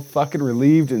was so fucking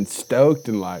relieved and stoked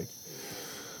and like,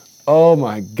 oh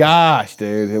my gosh,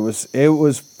 dude, it was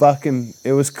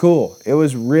cool. It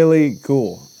was really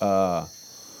cool.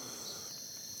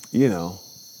 You know,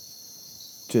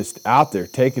 just out there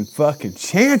taking fucking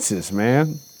chances,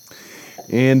 man.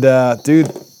 And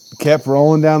dude, kept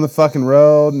rolling down the fucking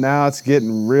road. Now it's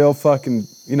getting real fucking,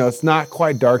 you know, it's not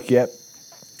quite dark yet.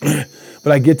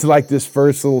 But I get to like this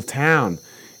first little town,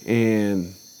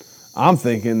 and I'm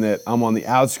thinking that I'm on the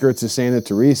outskirts of Santa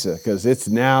Teresa, because it's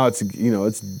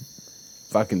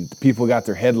fucking, people got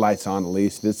their headlights on at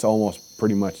least. It's almost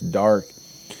pretty much dark.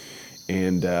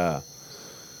 And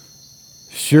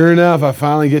sure enough, I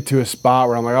finally get to a spot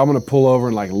where I'm like, I'm going to pull over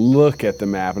and like look at the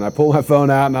map. And I pull my phone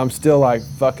out and I'm still like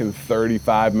fucking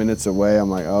 35 minutes away. I'm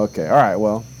like, okay, all right,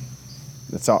 well,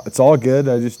 it's all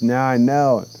good. Now I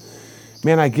know.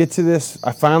 Man, I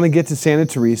finally get to Santa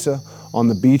Teresa on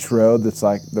the beach road. That's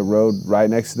like the road right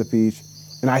next to the beach.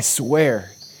 And I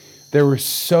swear, there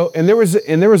was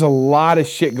a lot of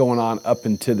shit going on up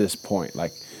until this point.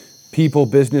 Like people,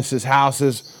 businesses,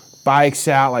 houses, bikes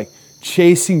out, like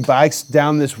chasing bikes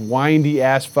down this windy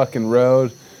ass fucking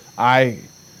road. I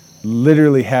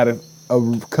literally had a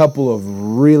couple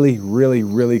of really, really,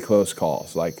 really close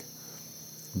calls, like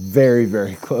very,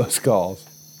 very close calls.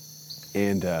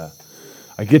 And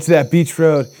I get to that beach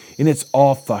road and it's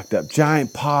all fucked up.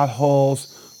 Giant potholes,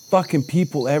 fucking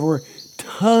people everywhere.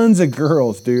 Tons of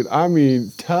girls, dude. I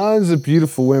mean, tons of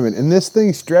beautiful women. And this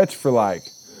thing stretched for like,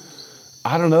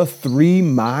 I don't know, 3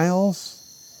 miles.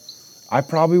 I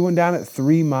probably went down at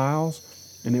 3 miles,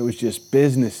 and it was just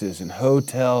businesses and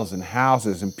hotels and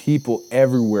houses and people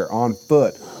everywhere on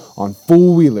foot, on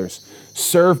four-wheelers,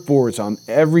 surfboards on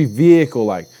every vehicle,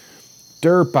 like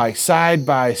dirt bikes,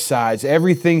 side-by-sides.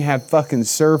 Everything had fucking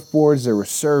surfboards. There were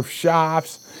surf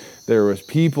shops. There was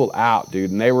people out,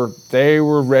 dude, and they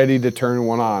were ready to turn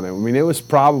one on. I mean, it was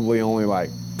probably only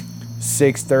like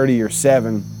 6:30 or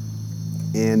 7,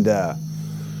 and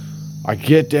I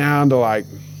get down to like,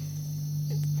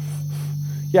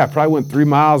 I probably went 3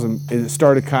 miles and it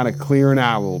started kind of clearing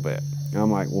out a little bit. And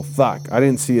I'm like, well, fuck. I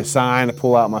didn't see a sign to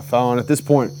pull out my phone. At this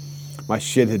point, my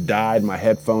shit had died, my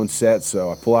headphones set, so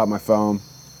I pull out my phone.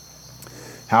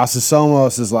 House of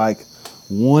Somos is like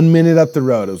 1 minute up the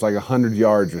road. It was like 100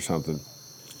 yards or something.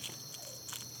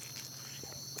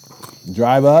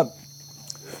 Drive up,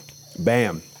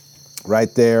 bam,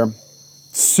 right there.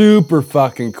 Super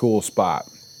fucking cool spot.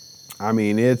 I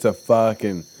mean, it's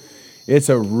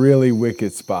a really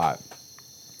wicked spot.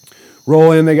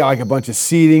 Roll in, they got like a bunch of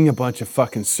seating, a bunch of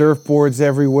fucking surfboards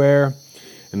everywhere.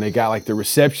 And they got like the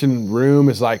reception room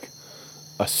is like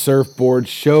a surfboard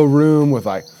showroom with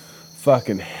like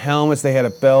fucking helmets. They had a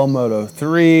Bell Moto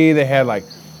 3. They had like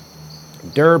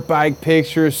dirt bike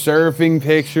pictures, surfing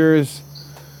pictures.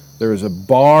 There was a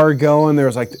bar going.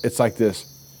 It's like this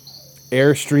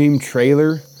Airstream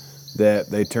trailer that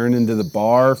they turned into the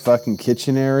bar fucking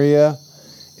kitchen area.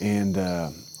 And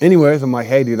anyways, I'm like,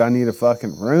 hey, dude, I need a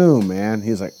fucking room, man.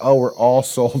 He's like, oh, we're all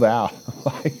sold out. I'm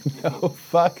like, no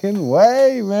fucking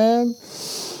way, man.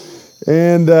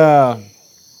 And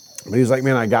but he's like,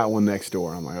 man, I got one next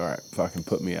door. I'm like, all right, fucking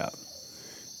put me up.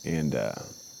 And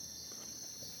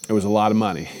it was a lot of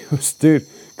money. Dude,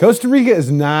 Costa Rica is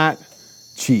not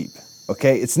cheap,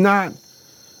 okay? It's not,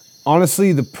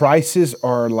 honestly, the prices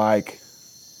are like,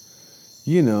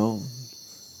 they're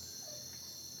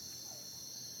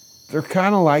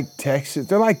kind of like Texas.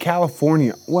 They're like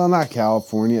California. Well, not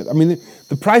California. I mean,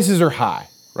 the prices are high,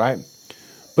 right?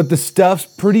 But the stuff's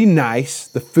pretty nice.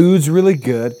 The food's really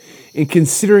good. And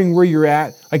considering where you're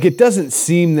at, like, it doesn't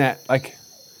seem that, like,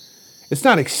 it's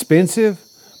not expensive,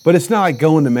 but it's not like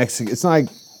going to Mexico. It's not like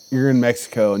you're in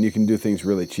Mexico and you can do things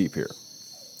really cheap here.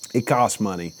 It costs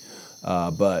money,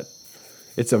 but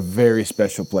it's a very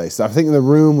special place. I think the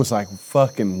room was like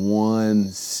fucking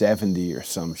 $170 or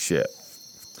some shit.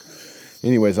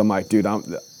 Anyways, I'm like, dude,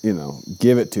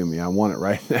 give it to me. I want it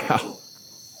right now.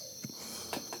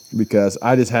 Because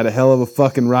I just had a hell of a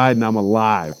fucking ride and I'm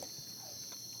alive.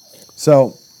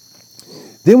 So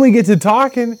then we get to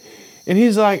talking and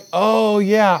he's like, oh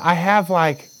yeah, I have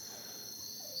like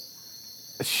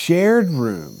shared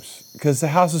rooms because the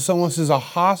House of Somos is a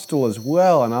hostel as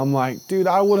well. And I'm like, dude,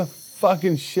 I would have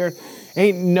fucking shared.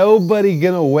 Ain't nobody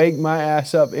gonna wake my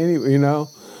ass up anyway,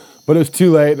 But it was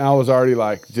too late and I was already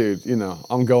like, dude,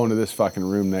 I'm going to this fucking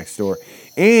room next door.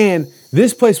 And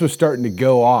this place was starting to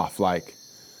go off, like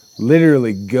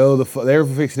literally they were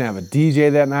fixing to have a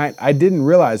DJ that night. I didn't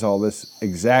realize all this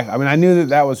exactly. I mean, I knew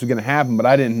that was going to happen, but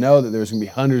I didn't know that there was going to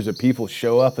be hundreds of people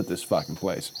show up at this fucking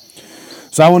place.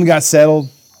 So I went and got settled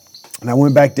and I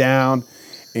went back down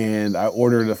and I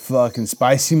ordered a fucking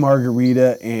spicy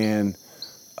margarita and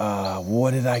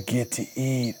what did I get to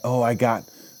eat? Oh, I got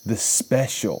the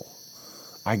special.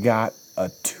 I got a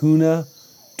tuna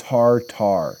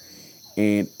tartare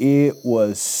and it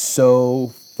was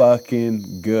so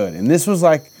fucking good. And this was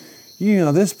like,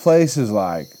 this place is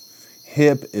like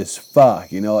hip as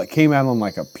fuck. It came out on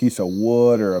like a piece of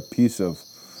wood or a piece of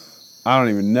I don't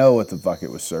even know what the fuck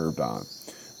it was served on.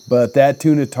 But that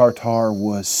tuna tartare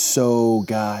was so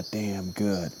goddamn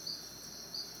good.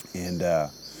 And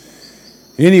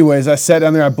anyways, I sat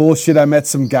down there, I bullshit. I met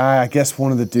some guy, I guess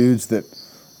one of the dudes that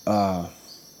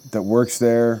works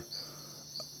there.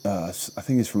 I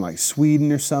think he's from like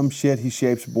Sweden or some shit. He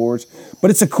shapes boards.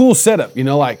 But it's a cool setup, you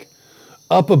know, like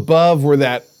up above where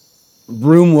that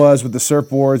room was with the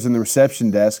surfboards and the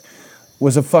reception desk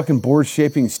was a fucking board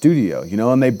shaping studio, you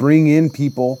know, and they bring in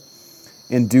people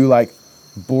and do like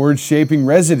board shaping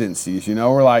residencies, you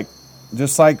know, or like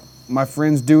just like my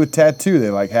friends do with tattoo. They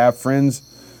like have friends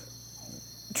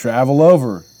travel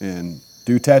over and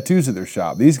do tattoos at their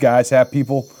shop. These guys have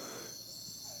people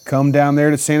come down there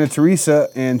to Santa Teresa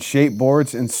and shape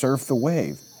boards and surf the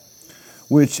wave,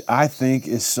 which I think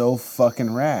is so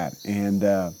fucking rad. And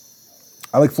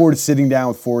I look forward to sitting down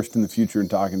with Forrest in the future and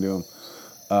talking to him.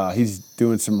 He's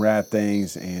doing some rad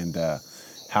things, and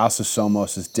House of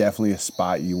Somos is definitely a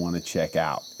spot you want to check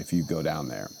out if you go down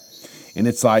there. And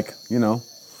it's like, you know,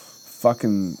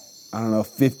 fucking, I don't know,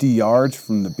 50 yards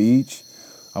from the beach.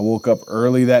 I woke up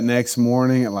early that next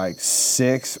morning at like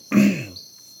 6.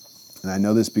 And I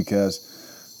know this because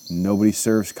nobody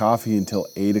serves coffee until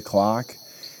 8 o'clock.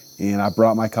 And I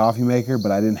brought my coffee maker,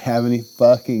 but I didn't have any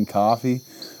fucking coffee.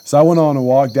 So I went on a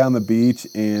walk down the beach,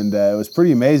 and it was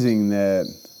pretty amazing that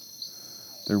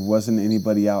there wasn't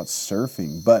anybody out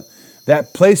surfing. But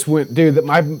that place went, dude,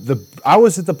 I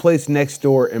was at the place next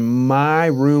door, and my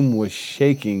room was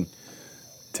shaking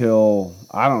till,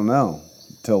 I don't know,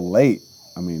 till late.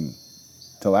 I mean,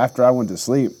 till after I went to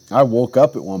sleep. I woke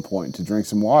up at one point to drink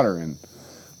some water, and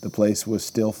the place was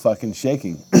still fucking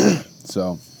shaking.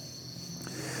 So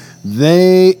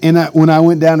when I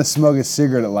went down to smoke a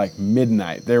cigarette at like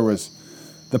midnight,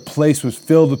 the place was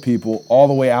filled with people all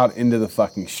the way out into the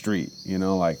fucking street. You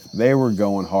know, like they were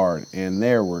going hard, and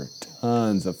there were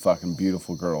tons of fucking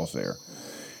beautiful girls there.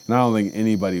 And I don't think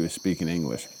anybody was speaking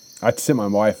English. I sent my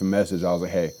wife a message. I was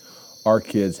like, hey, our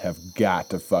kids have got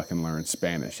to fucking learn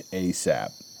Spanish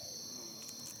ASAP.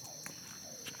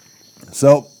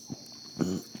 So,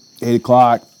 8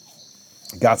 o'clock,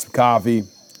 got some coffee,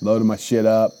 loaded my shit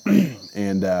up,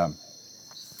 and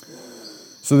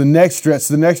so the next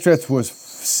stretch was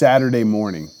Saturday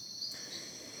morning.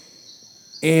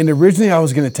 And originally I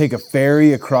was going to take a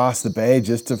ferry across the bay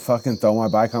just to fucking throw my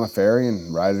bike on a ferry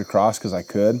and ride it across because I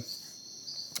could.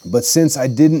 But since I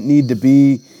didn't need to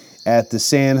be at the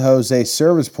San Jose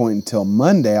service point until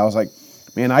Monday, I was like,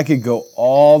 man, I could go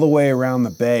all the way around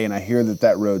the bay, and I hear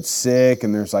that road's sick,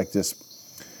 and there's like this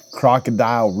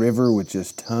crocodile river with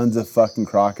just tons of fucking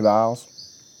crocodiles.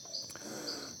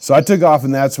 So I took off,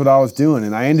 and that's what I was doing.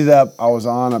 And I was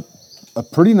on a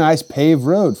pretty nice paved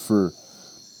road for,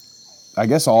 I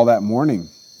guess, all that morning.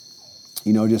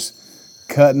 You know, just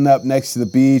cutting up next to the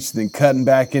beach, then cutting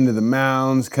back into the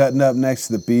mountains, cutting up next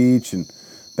to the beach, and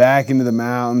back into the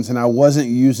mountains. And I wasn't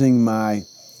using my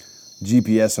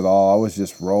GPS at all. I was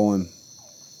just rolling.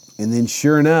 And then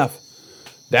sure enough,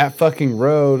 that fucking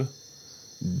road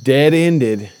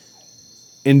dead-ended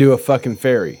into a fucking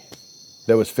ferry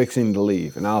that was fixing to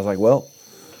leave. And I was like, well,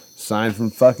 sign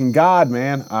from fucking God,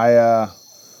 man. I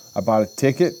bought a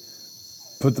ticket,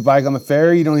 put the bike on the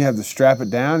ferry. You don't even have to strap it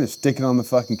down. Just stick it on the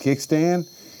fucking kickstand.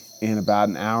 And about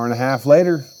an hour and a half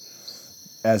later,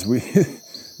 as we,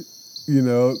 you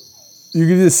know, you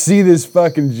could just see this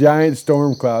fucking giant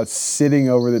storm cloud sitting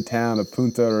over the town of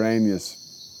Punta Arenas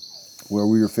where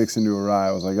we were fixing to arrive.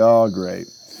 I was like, oh, great.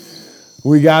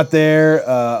 We got there,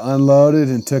 unloaded,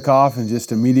 and took off and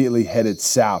just immediately headed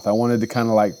south. I wanted to kind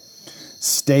of like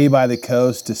stay by the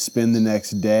coast to spend the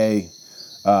next day,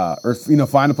 or, you know,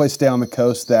 find a place to stay on the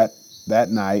coast that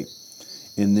night,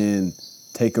 and then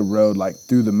take a road like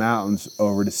through the mountains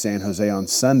over to San Jose on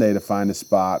Sunday to find a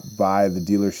spot by the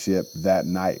dealership that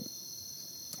night.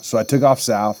 So I took off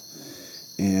south,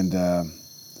 and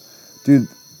dude,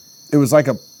 it was like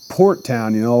a port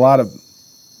town, you know, a lot of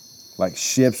like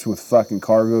ships with fucking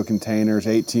cargo containers,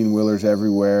 18-wheelers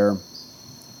everywhere,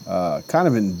 kind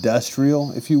of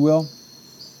industrial, if you will.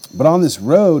 But on this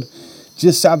road,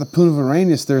 just south of Punta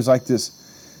Arenas, there's like this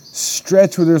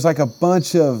stretch where there's like a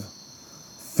bunch of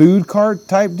food cart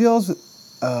type deals.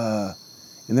 And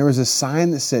there was a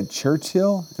sign that said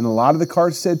Churchill, and a lot of the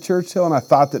carts said Churchill, and I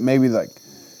thought that maybe like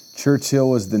Churchill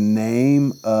was the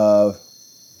name of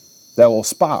that little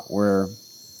spot where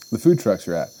the food trucks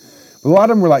are at. But a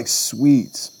lot of them were like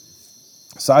sweets.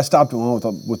 So I stopped at one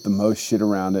with the most shit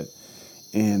around it,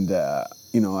 and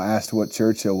you know, I asked what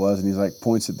Churchill was, and he's like,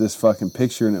 points at this fucking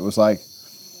picture, and it was like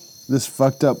this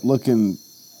fucked up looking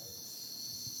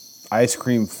ice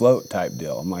cream float type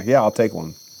deal. I'm like, yeah, I'll take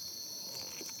one.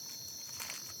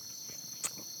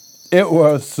 It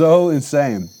was so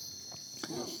insane.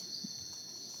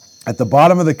 At the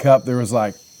bottom of the cup, there was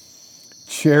like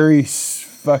cherry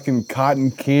fucking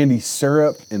cotton candy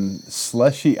syrup and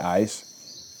slushy ice,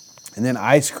 and then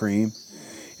ice cream,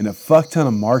 and a fuck ton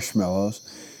of marshmallows,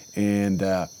 and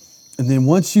then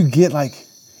once you get like,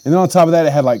 and then on top of that,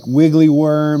 it had like wiggly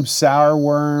worms, sour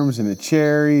worms, and a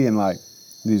cherry, and like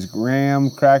these graham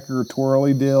cracker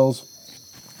twirly dills.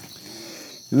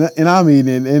 And I'm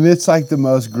eating it, and it's like the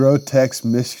most grotesque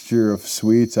mixture of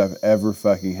sweets I've ever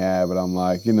fucking had. But I'm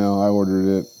like, I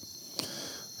ordered it.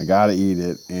 I gotta eat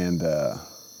it. And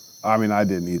I mean, I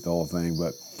didn't eat the whole thing,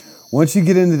 but once you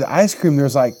get into the ice cream,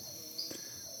 there's like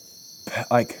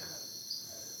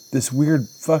this weird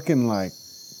fucking like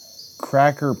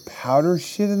cracker powder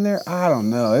shit in there. I don't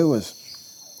know. It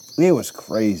was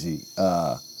crazy.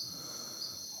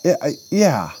 It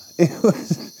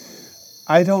was.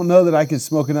 I don't know that I could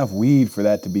smoke enough weed for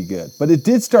that to be good. But it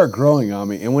did start growing on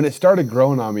me. And when it started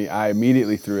growing on me, I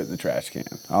immediately threw it in the trash can.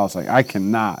 I was like, I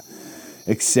cannot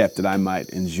accept that I might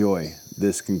enjoy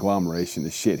this conglomeration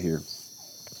of shit here.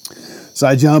 So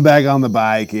I jumped back on the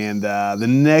bike, and the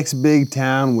next big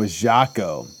town was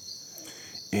Jaco.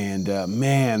 And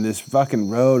man, this fucking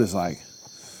road is like,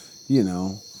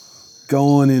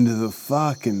 going into the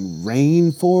fucking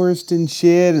rainforest and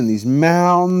shit and these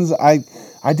mountains.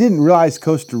 I didn't realize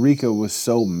Costa Rica was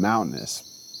so mountainous.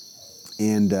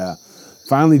 And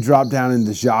finally dropped down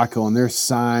into Jaco, and there's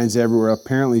signs everywhere.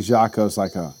 Apparently Jaco's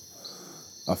like a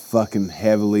fucking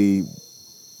heavily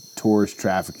tourist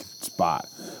traffic spot.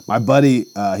 My buddy,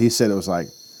 he said it's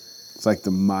like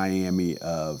the Miami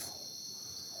of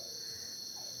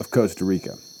Costa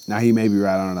Rica. Now he may be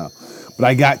right, I don't know. But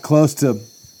I got close to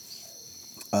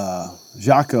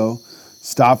Jaco,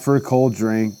 stopped for a cold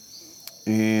drink,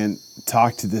 and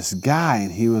talked to this guy,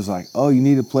 and he was like, oh, you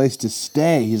need a place to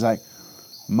stay? He's like,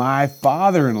 my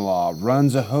father-in-law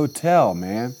runs a hotel,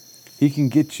 man. He can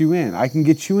get you in. I can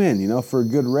get you in, for a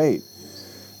good rate.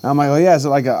 And I'm like, oh yeah,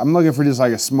 so I'm looking for just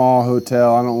like a small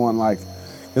hotel. I don't want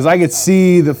because I could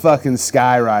see the fucking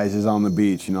sky rises on the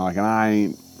beach, and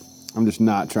I'm just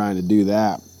not trying to do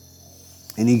that.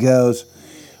 And he goes,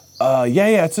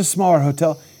 yeah, it's a smaller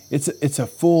hotel. It's a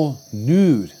full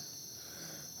nude.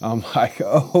 I'm like,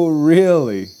 oh,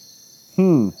 really?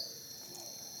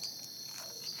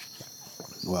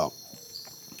 Well,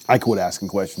 I quit asking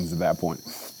questions at that point.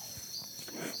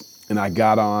 And I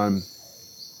got on,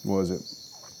 what was it?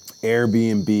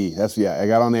 Airbnb. I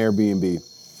got on Airbnb.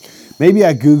 Maybe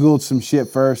I Googled some shit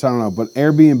first, I don't know. But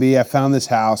Airbnb, I found this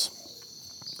house.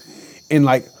 And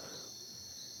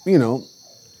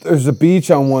there's a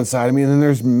beach on one side of me, and then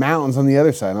there's mountains on the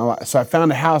other side. So I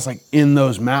found a house like in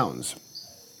those mountains.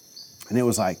 And it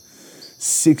was like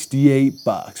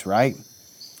 $68, right?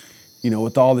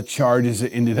 With all the charges, it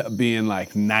ended up being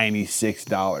like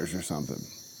 $96 or something.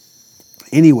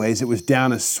 Anyways, it was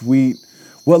down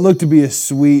what looked to be a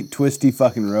sweet, twisty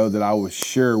fucking road that I was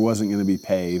sure wasn't going to be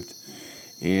paved.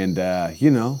 And,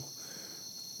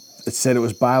 it said it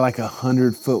was by like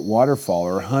 100-foot waterfall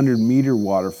or 100-meter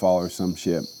waterfall or some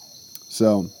shit.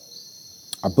 So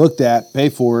I booked that, pay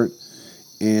for it.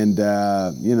 And,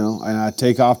 and I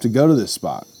take off to go to this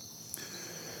spot.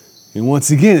 And once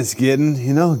again, it's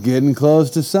getting close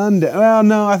to sundown. Well,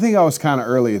 no, I think I was kind of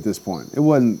early at this point. It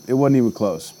wasn't even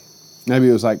close. Maybe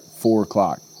it was like 4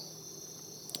 o'clock.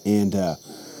 And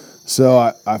so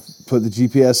I put the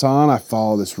GPS on, I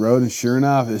follow this road, and sure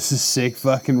enough, it's a sick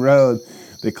fucking road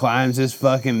that climbs this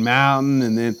fucking mountain,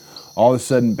 and then all of a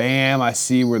sudden, bam, I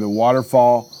see where the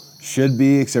waterfall should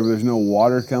be, except there's no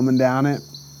water coming down it.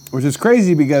 Which is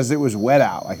crazy because it was wet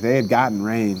out. Like they had gotten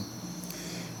rain.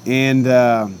 And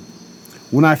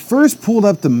when I first pulled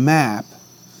up the map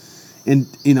and,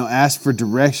 asked for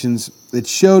directions, it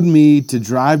showed me to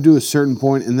drive to a certain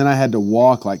point, and then I had to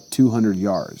walk like 200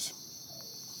 yards.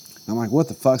 I'm like, what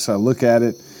the fuck? So I look at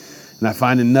it, and I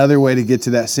find another way to get to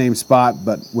that same spot,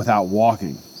 but without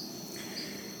walking.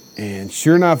 And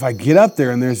sure enough, I get up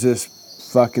there, and there's this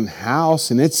fucking house,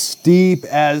 and it's steep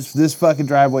as this fucking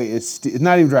driveway. It's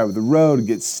not even driveway. The road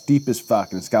gets steep as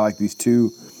fuck, and it's got like these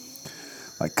two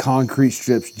like concrete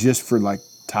strips just for like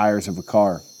tires of a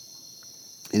car,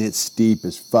 and it's steep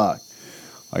as fuck.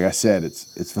 Like I said,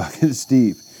 it's fucking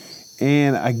steep.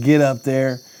 And I get up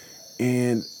there,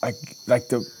 and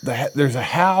there's a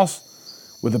house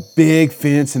with a big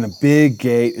fence and a big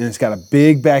gate, and it's got a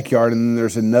big backyard, and then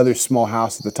there's another small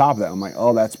house at the top of that. I'm like,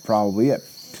 oh, that's probably it.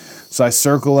 So I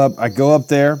circle up, I go up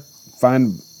there,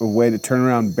 find a way to turn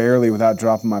around barely without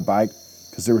dropping my bike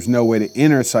because there was no way to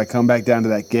enter. So I come back down to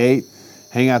that gate,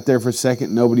 hang out there for a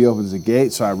second, nobody opens the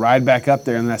gate. So I ride back up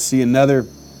there, and then I see another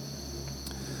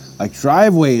like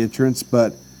driveway entrance,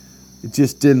 but it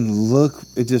just didn't look.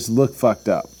 It just looked fucked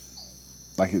up.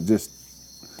 Like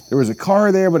there was a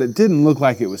car there, but it didn't look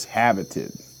like it was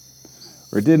habited,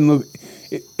 or it didn't look.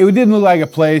 It didn't look like a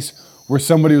place where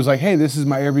somebody was like, "Hey, this is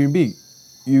my Airbnb.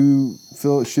 You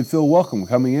should feel welcome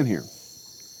coming in here."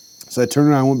 So I turned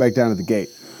around and went back down to the gate.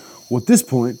 Well, at this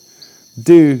point, the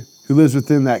dude who lives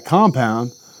within that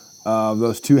compound of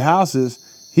those two houses,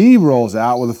 he rolls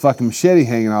out with a fucking machete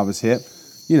hanging off his hip,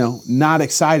 not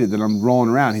excited that I'm rolling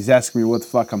around. He's asking me what the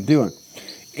fuck I'm doing.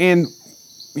 And,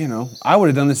 I would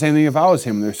have done the same thing if I was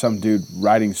him. There's some dude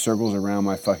riding circles around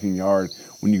my fucking yard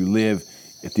when you live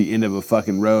at the end of a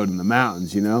fucking road in the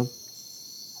mountains, And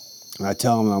I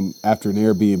tell him I'm after an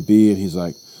Airbnb, and he's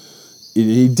like,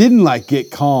 he didn't like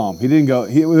get calm. He didn't go,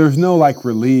 there was no like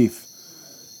relief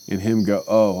in him go,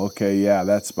 oh, okay, yeah,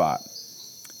 that spot.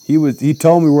 He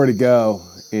told me where to go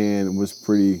and was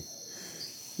pretty,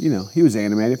 he was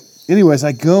animated. Anyways,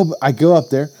 I go up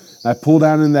there, and I pull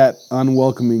down in that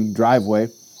unwelcoming driveway,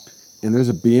 and there's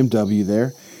a BMW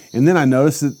there. And then I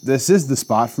notice that this is the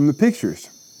spot from the pictures.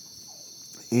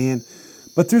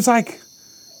 But there's like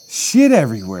shit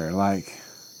everywhere, like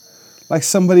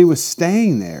somebody was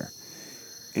staying there.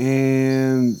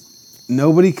 And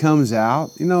nobody comes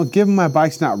out. Given my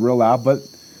bike's not real loud, but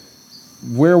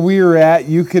where we were at,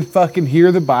 you could fucking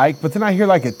hear the bike. But then I hear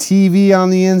like a TV on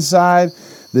the inside.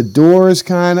 The door is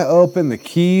kind of open. The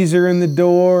keys are in the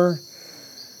door.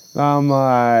 I'm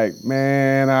like,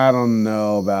 man, I don't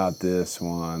know about this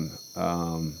one.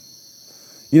 And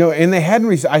they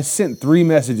hadn't. I sent 3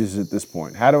 messages at this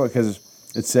point. Because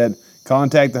it said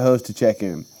contact the host to check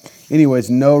in. Anyways,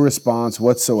 no response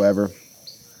whatsoever.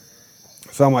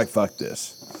 So I'm like, fuck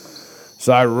this.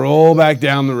 So I roll back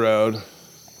down the road,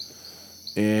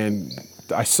 and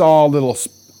I saw a little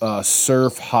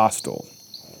surf hostel.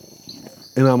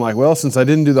 And I'm like, well, since I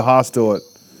didn't do the hostel at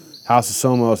House of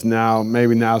Somos,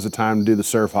 maybe now's the time to do the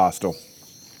surf hostel.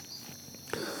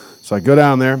 So I go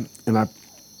down there, and I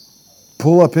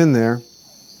pull up in there, and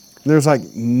there's like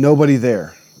nobody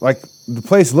there. Like the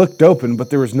place looked open, but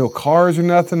there was no cars or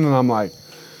nothing. And I'm like,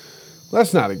 well,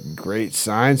 that's not a great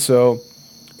sign. So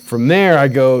from there, I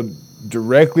go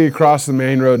directly across the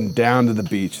main road and down to the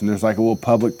beach. And there's like a little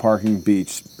public parking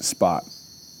beach spot.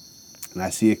 And I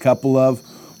see a couple of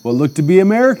what look to be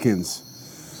Americans.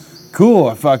 Cool,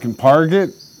 I fucking park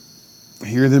it.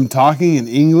 Hear them talking in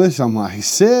English. I'm like,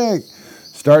 sick.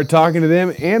 Start talking to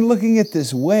them and looking at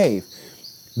this wave.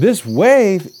 This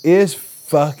wave is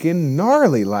fucking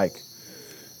gnarly.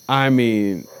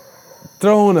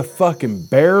 Throwing a fucking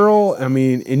barrel.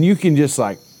 And you can just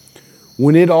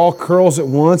when it all curls at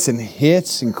once and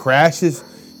hits and crashes,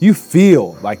 you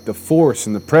feel like the force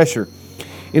and the pressure.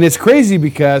 And it's crazy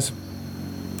because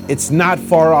it's not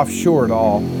far offshore at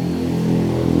all.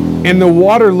 And the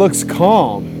water looks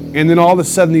calm. And then all of a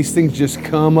sudden these things just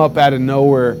come up out of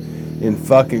nowhere and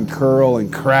fucking curl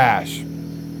and crash.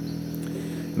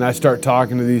 And I start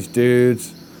talking to these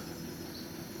dudes.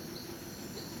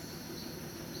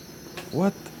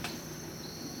 What?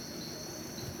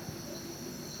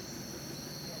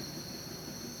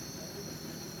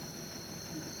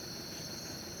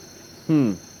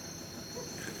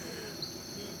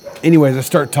 Anyways, I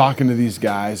start talking to these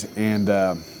guys, and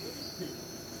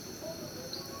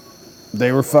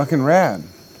they were fucking rad.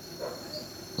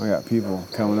 I got people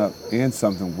coming up and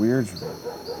something weird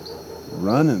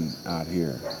running out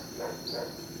here.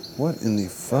 What in the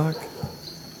fuck?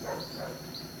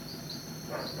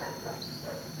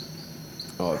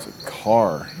 Oh, it's a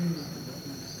car.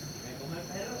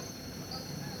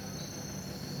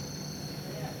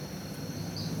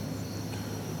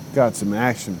 Got some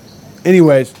action.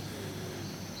 Anyways,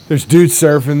 there's dudes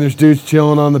surfing, there's dudes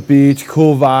chilling on the beach,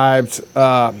 cool vibes.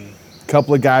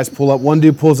 Couple of guys pull up. One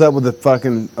dude pulls up with a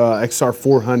fucking XR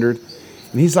 400,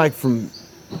 and he's like from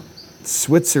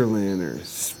Switzerland or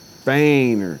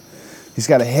Spain, or he's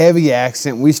got a heavy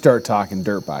accent. We start talking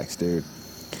dirt bikes, dude.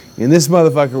 And this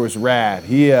motherfucker was rad.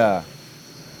 He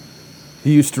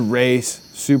used to race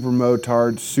super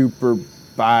motards, super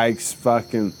bikes,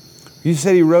 fucking. He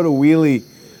said he rode a wheelie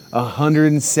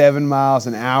 107 miles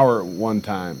an hour at one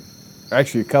time.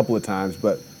 Actually, a couple of times,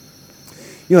 but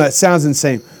that sounds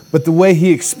insane. But the way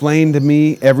he explained to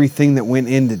me everything that went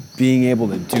into being able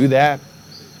to do that,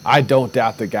 I don't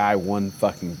doubt the guy one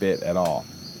fucking bit at all.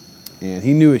 And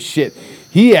he knew his shit.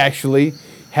 He actually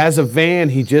has a van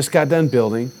he just got done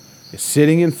building. Is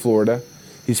sitting in Florida.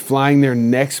 He's flying there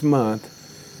next month.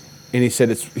 And he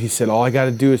said, all I got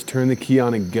to do is turn the key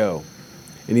on and go.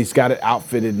 And he's got it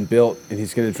outfitted and built, and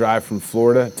he's going to drive from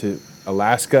Florida to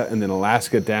Alaska, and then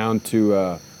Alaska down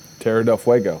to Terra del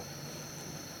Fuego.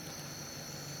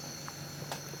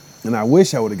 And I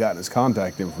wish I would have gotten his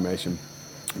contact information.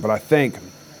 But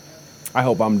I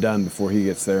hope I'm done before he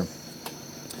gets there.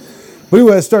 But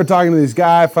anyway, I started talking to this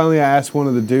guy. Finally, I asked one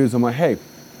of the dudes, I'm like, hey,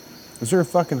 is there a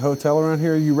fucking hotel around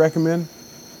here you recommend?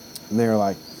 And they were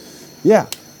like, yeah.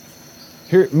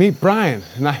 Here, meet Brian.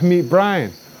 And I meet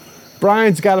Brian.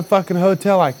 Brian's got a fucking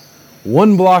hotel like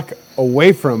 1 block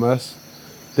away from us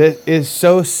that is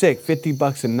so sick.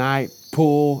 $50 a night,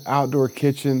 pool, outdoor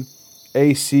kitchen,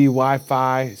 AC,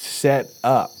 Wi-Fi, set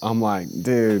up. I'm like,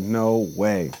 dude, no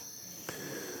way.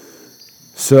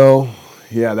 So,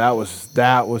 yeah,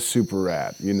 that was super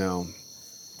rad, you know.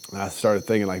 I started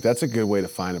thinking, like, that's a good way to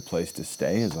find a place to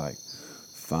stay, is like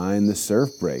find the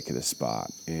surf break at a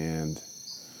spot. And,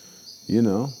 you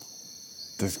know,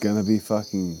 there's gonna be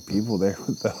fucking people there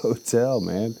with the hotel,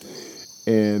 man.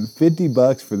 And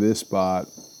 $50 for this spot.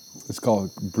 It's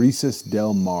called Brisas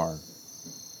del Mar.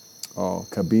 Oh,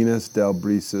 Cabinas del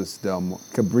Brisas del Mar.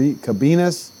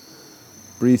 Cabinas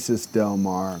Brisas del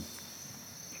Mar.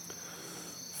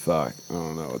 Fuck, I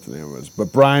don't know what the name was.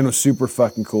 But Brian was super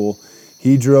fucking cool.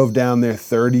 He drove down there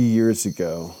 30 years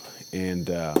ago and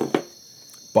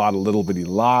bought a little bitty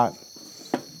lot.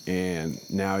 And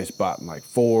now he's bought like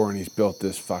 4 and he's built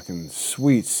this fucking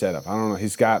sweet setup. I don't know,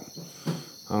 he's got,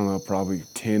 I don't know, probably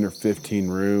 10 or 15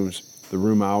 rooms. The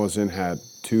room I was in had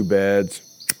 2 beds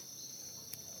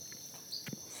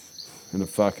and a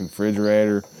fucking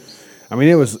refrigerator. I mean,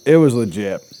 it was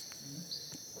legit.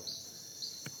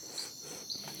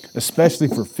 Especially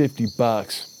for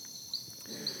 $50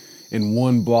 in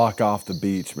 1 block off the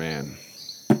beach, man.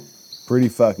 Pretty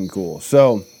fucking cool.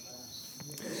 So,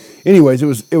 anyways,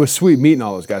 it was sweet meeting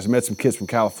all those guys. I met some kids from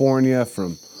California,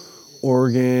 from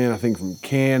Oregon, I think from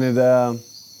Canada.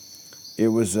 It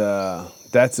was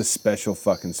that's a special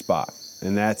fucking spot,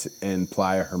 and that's in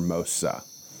Playa Hermosa.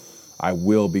 I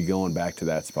will be going back to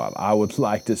that spot. I would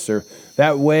like to surf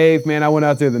that wave, man. I went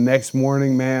out there the next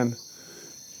morning, man.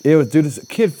 It was, dude, this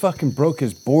kid fucking broke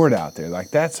his board out there.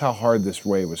 Like, that's how hard this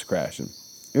wave was crashing.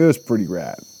 It was pretty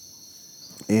rad.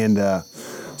 And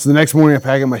so the next morning I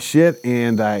pack up my shit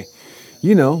and I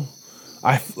zoom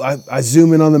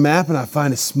in on the map and I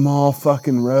find a small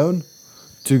fucking road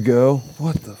to go.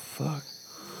 What the fuck?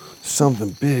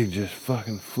 Something big just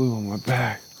fucking flew on my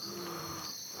back.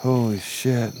 Holy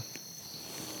shit.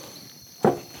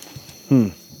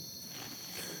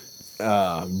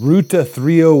 Ruta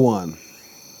 301.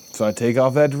 So I take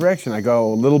off that direction. I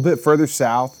go a little bit further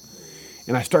south,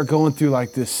 and I start going through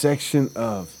like this section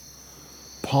of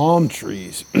palm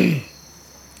trees.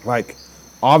 Like,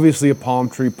 obviously a palm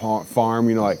tree farm,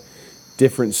 you know, like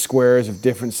different squares of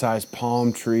different sized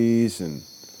palm trees. And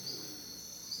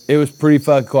it was pretty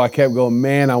fucking cool. I kept going,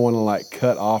 man, I want to like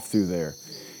cut off through there.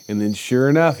 And then sure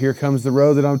enough, here comes the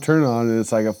road that I'm turning on, and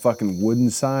it's like a fucking wooden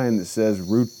sign that says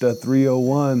Ruta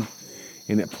 301.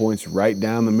 And it points right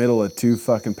down the middle of 2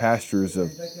 fucking pastures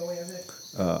of what's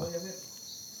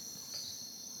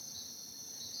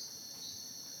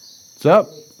up?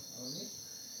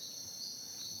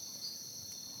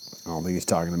 I don't think he's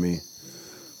talking to me.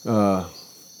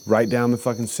 Right down the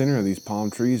fucking center of these palm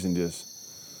trees and just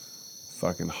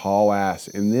fucking haul ass.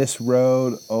 And this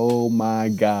road, oh my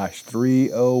gosh,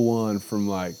 301 from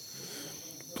like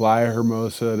Playa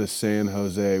Hermosa to San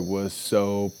Jose was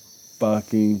so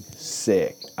fucking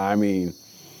sick. I mean,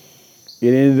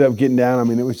 it ended up getting down. I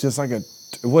mean, it was just like it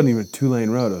wasn't even a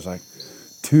 2-lane road. It was like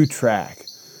 2-track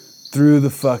through the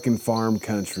fucking farm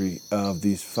country of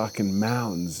these fucking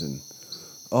mountains. And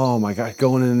oh my God,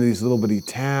 going into these little bitty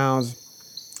towns.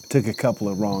 Took a couple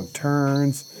of wrong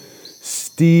turns,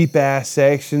 steep ass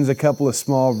sections, a couple of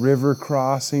small river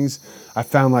crossings. I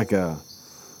found like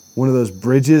one of those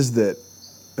bridges that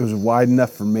it was wide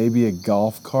enough for maybe a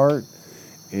golf cart.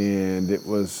 And it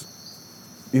was,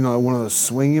 you know, one of those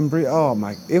swinging bridges. Oh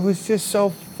my, it was just so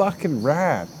fucking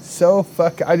rad. So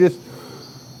fucking, I just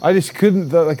couldn't,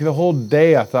 like the whole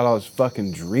day I thought I was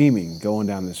fucking dreaming going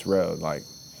down this road. Like,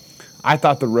 I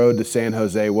thought the road to San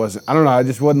Jose wasn't, I don't know, I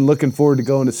just wasn't looking forward to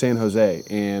going to San Jose.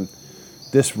 And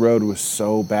this road was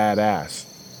so badass.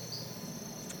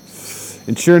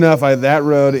 And sure enough, that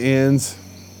road ends,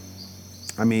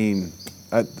 I mean,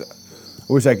 I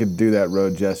wish I could do that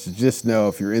road justice. Just know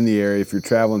if you're in the area, if you're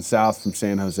traveling south from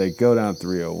San Jose, go down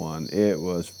 301. It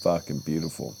was fucking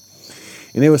beautiful.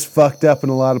 And it was fucked up in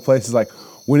a lot of places. Like,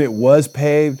 when it was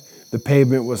paved, the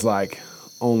pavement was like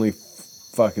only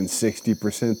fucking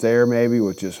 60% there maybe,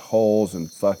 with just holes and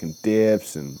fucking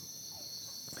dips. And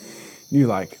you're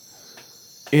like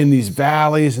in these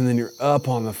valleys, and then you're up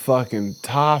on the fucking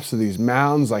tops of these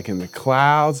mountains, like in the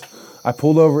clouds. I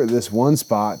pulled over at this one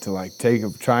spot to like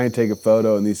try and take a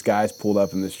photo, and these guys pulled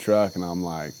up in this truck, and I'm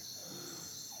like,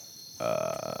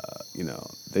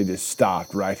 they just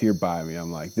stopped right here by me.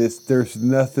 I'm like, there's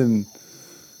nothing,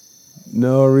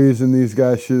 no reason these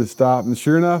guys should have stopped. And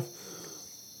sure enough,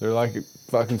 they're like,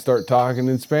 fucking start talking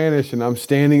in Spanish, and I'm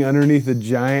standing underneath a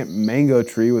giant mango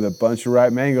tree with a bunch of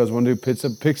ripe mangoes. One dude picks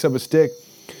up a stick,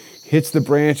 hits the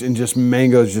branch, and just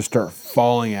mangoes just start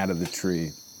falling out of the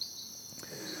tree.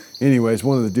 Anyways,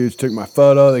 one of the dudes took my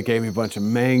photo. They gave me a bunch of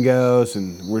mangoes,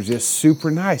 and were just super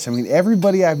nice. I mean,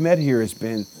 everybody I've met here has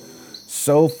been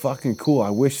so fucking cool. I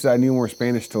wish that I knew more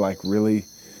Spanish to like really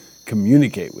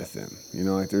communicate with them. You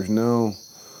know, like I'm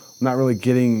not really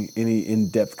getting any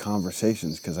in-depth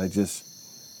conversations because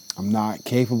I'm not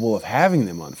capable of having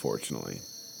them, unfortunately.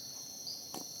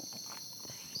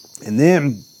 And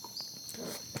then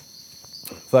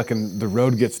fucking the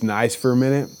road gets nice for a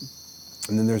minute.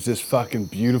 And then there's this fucking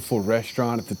beautiful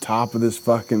restaurant at the top of this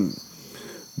fucking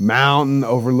mountain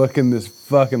overlooking this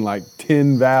fucking like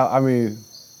tin valley. I mean,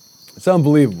 it's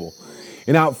unbelievable.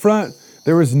 And out front,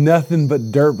 there was nothing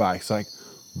but dirt bikes, like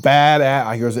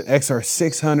like there was an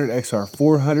XR600,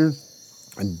 XR400,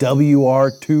 a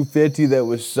WR250 that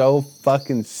was so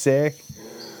fucking sick,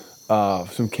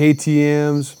 some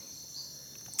KTMs,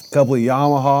 a couple of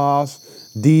Yamahas,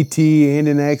 DT and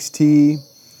an XT,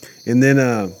 and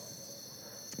then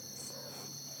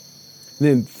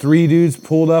 3 dudes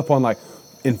pulled up on like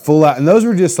in full out, and those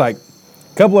were just like,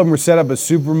 a couple of them were set up as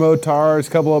super motars,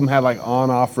 a couple of them had like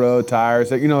on-off-road tires,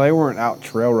 that, they weren't out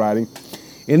trail riding.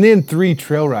 And then 3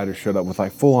 trail riders showed up with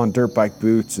like full-on dirt bike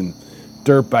boots and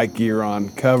dirt bike gear on,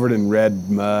 covered in red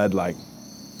mud, like,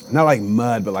 not like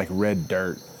mud, but like red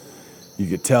dirt. You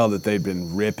could tell that they'd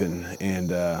been ripping.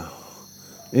 And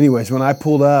anyways, when I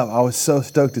pulled up, I was so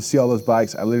stoked to see all those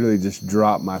bikes, I literally just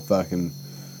dropped my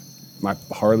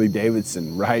Harley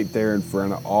Davidson right there in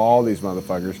front of all these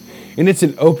motherfuckers. And it's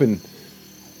an open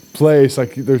place,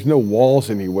 like there's no walls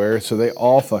anywhere, so they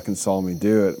all fucking saw me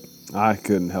do it. I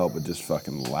couldn't help but just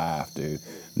fucking laugh, dude.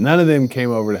 None of them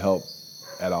came over to help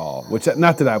at all, which,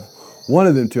 not that I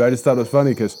wanted them to, I just thought it was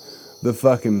funny because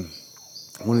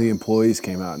one of the employees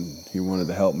came out and he wanted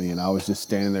to help me, and I was just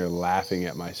standing there laughing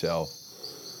at myself,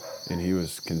 and he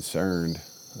was concerned.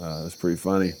 It was pretty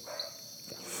funny.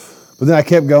 But then I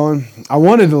kept going. I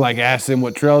wanted to like ask them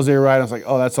what trails they were riding. I was like,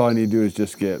 oh, that's all I need to do is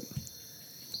just get,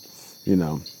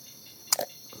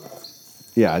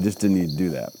 I just didn't need to do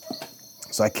that.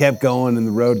 So I kept going, and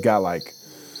the road got like,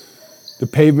 the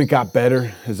pavement got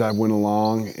better as I went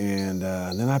along, and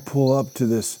then I pull up to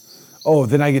this,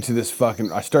 then I get to this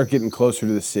I start getting closer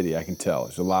to the city, I can tell.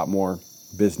 There's a lot more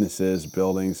businesses,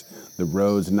 buildings, the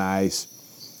road's nice,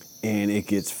 and it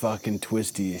gets fucking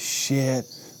twisty as shit.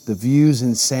 The view's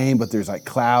insane, but there's like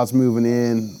clouds moving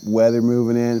in, weather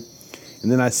moving in.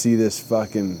 And then I see this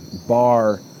fucking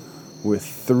bar with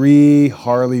 3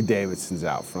 Harley Davidsons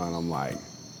out front. I'm like,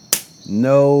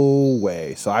 no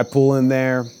way. So I pull in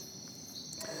there.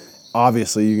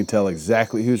 Obviously, you can tell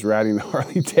exactly who's riding the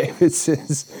Harley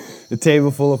Davidsons. The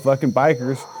table full of fucking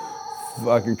bikers,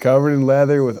 fucking covered in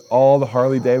leather with all the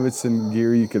Harley Davidson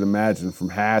gear you could imagine, from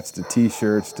hats to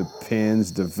t-shirts to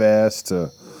pins to vests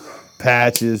to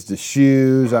patches to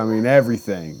shoes, I mean,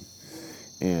 everything.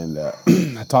 And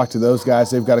I talked to those guys.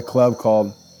 They've got a club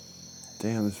called,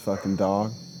 damn, this fucking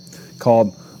dog,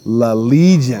 called La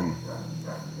Legion.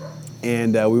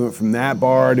 And we went from that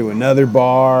bar to another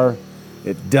bar.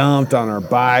 It dumped on our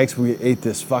bikes. We ate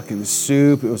this fucking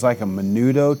soup. It was like a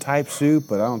menudo type soup,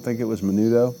 but I don't think it was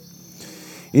menudo.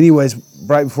 Anyways,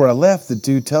 right before I left, the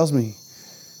dude tells me,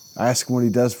 I ask him what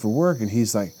he does for work, and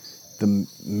he's like, the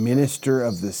Ministry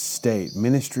of the State,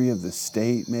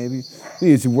 maybe.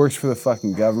 He works for the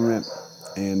fucking government,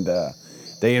 and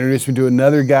they introduced me to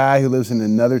another guy who lives in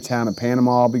another town of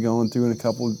Panama. I'll be going through in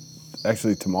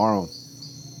actually tomorrow.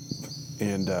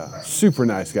 And super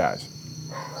nice guys.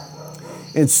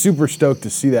 And super stoked to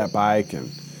see that bike,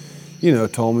 and,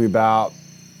 told me about,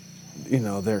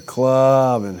 their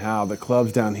club and how the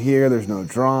clubs down here, there's no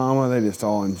drama. They just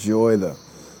all enjoy the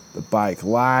bike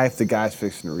life. The guy's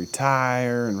fixing to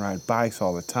retire and ride bikes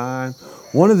all the time.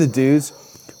 One of the dudes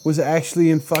was actually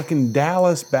in fucking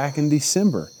Dallas back in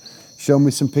December. Showed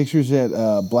me some pictures at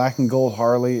Black and Gold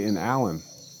Harley in Allen.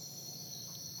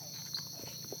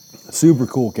 Super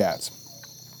cool cats.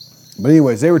 But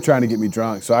anyways, they were trying to get me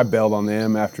drunk, so I bailed on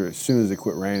them as soon as it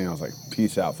quit raining. I was like,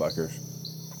 peace out, fuckers.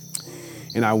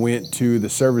 And I went to the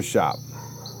service shop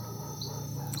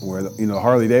where, the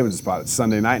Harley Davidson spot. It's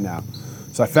Sunday night now.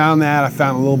 So I found that. I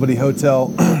found a little bitty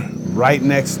hotel right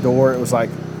next door. It was like,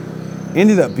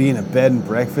 ended up being a bed and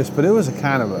breakfast, but it was a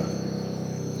kind of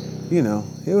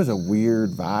it was a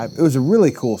weird vibe. It was a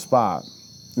really cool spot.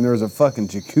 And there was a fucking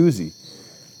jacuzzi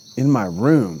in my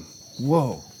room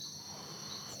Whoa.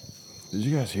 Did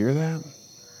you guys hear that?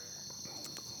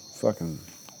 Fucking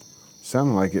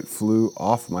sounded like it flew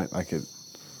off like it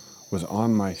was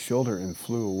on my shoulder and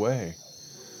flew away.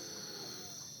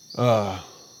 I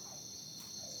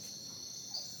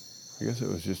guess it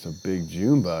was just a big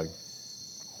June bug.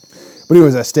 But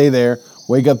anyways, I stay there,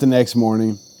 wake up the next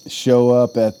morning, show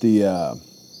up at the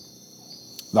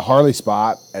Harley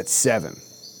spot at 7.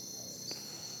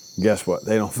 Guess what?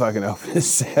 They don't fucking open at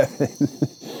 7.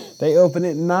 They open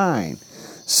at 9.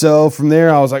 So from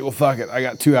there, I was like, well, fuck it. I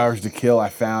got 2 hours to kill. I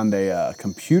found a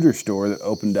computer store that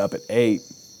opened up at 8,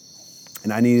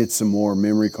 and I needed some more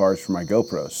memory cards for my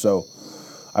GoPro. So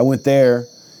I went there,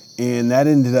 and that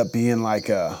ended up being like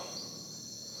a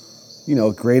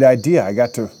great idea. I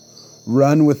got to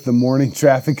run with the morning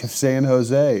traffic of San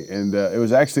Jose, and it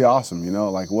was actually awesome.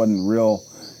 Like it wasn't real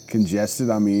congested.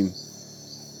 I mean,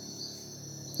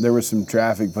 there was some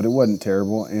traffic, but it wasn't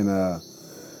terrible. And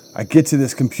I get to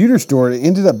this computer store. It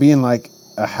ended up being like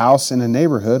a house in a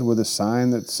neighborhood with a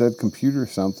sign that said computer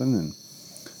something. And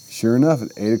sure enough,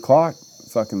 at 8 o'clock,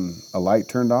 fucking a light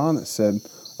turned on that said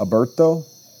Alberto.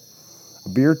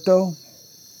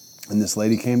 And this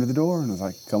lady came to the door and was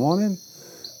like, come on in.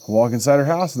 I walk inside her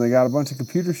house and they got a bunch of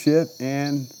computer shit,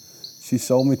 and she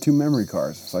sold me 2 memory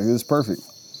cards. It's like, this is perfect.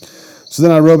 So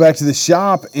then I rode back to the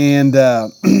shop, and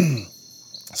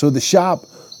so the shop,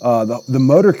 the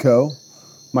Motor Co.,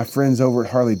 my friends over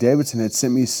at Harley Davidson had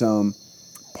sent me some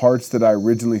parts that I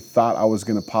originally thought I was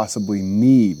going to possibly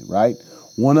need, right?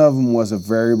 One of them was a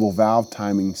variable valve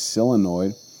timing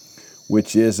solenoid,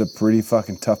 which is a pretty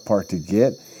fucking tough part to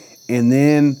get. And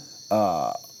then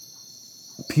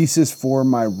pieces for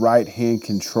my right-hand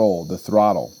control, the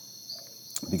throttle,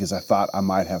 because I thought I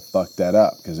might have fucked that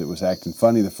up because it was acting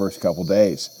funny the first couple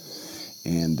days.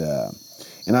 And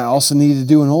I also needed to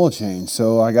do an oil change.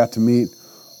 So I got to meet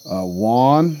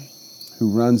Juan, who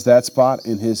runs that spot,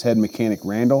 and his head mechanic,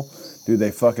 Randall. Dude,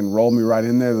 they fucking rolled me right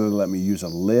in there. They let me use a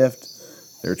lift.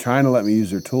 They were trying to let me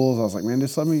use their tools. I was like, man,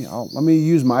 just let me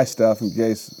use my stuff in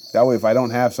case. That way, if I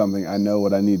don't have something, I know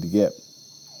what I need to get.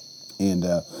 And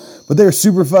but they were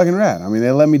super fucking rad. I mean,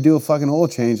 they let me do a fucking oil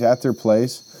change at their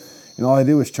place, and all they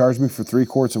did was charge me for 3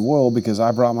 quarts of oil because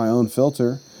I brought my own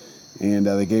filter, and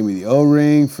they gave me the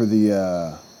O-ring for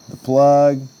the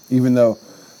plug. Even though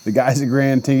the guys at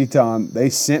Grand Teton, they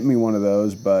sent me one of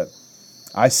those, but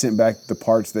I sent back the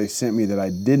parts they sent me that I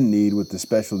didn't need with the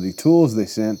specialty tools they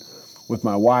sent with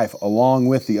my wife, along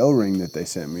with the O-ring that they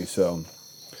sent me. So,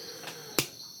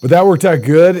 but that worked out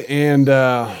good, and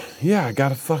yeah, I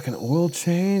got a fucking oil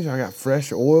change. I got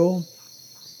fresh oil.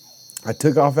 I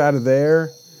took off out of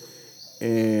there,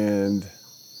 and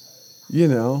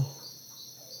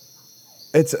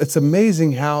it's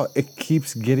amazing how it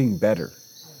keeps getting better.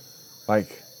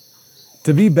 Like,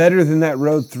 to be better than that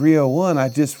Road 301, I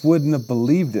just wouldn't have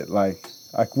believed it. Like,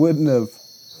 I wouldn't have.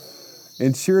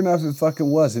 And sure enough, it fucking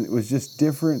wasn't. It was just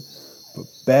different, but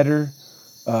better.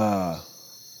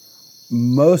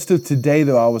 Most of today,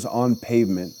 though, I was on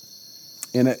pavement,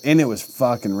 and it was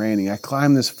fucking raining. I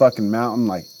climbed this fucking mountain,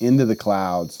 like, into the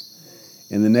clouds,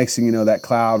 and the next thing you know, that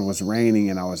cloud was raining,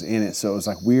 and I was in it. So it was,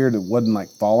 like, weird. It wasn't, like,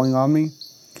 falling on me.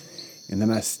 And then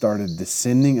I started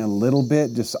descending a little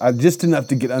bit, just enough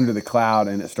to get under the cloud,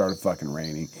 and it started fucking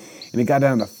raining. And it got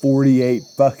down to 48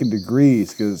 fucking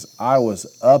degrees because I was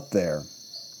up there.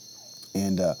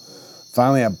 And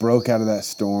finally I broke out of that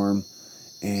storm,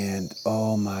 and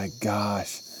oh my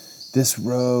gosh, this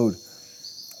road.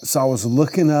 So I was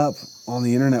looking up on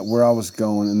the internet where I was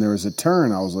going, and there was a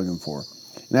turn I was looking for.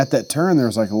 And at that turn, there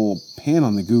was like a little pin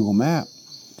on the Google map.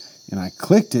 And I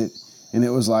clicked it, and it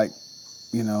was like,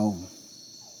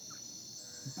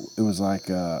 it was like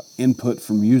input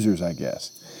from users, I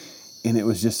guess. And it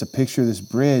was just a picture of this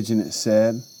bridge, and it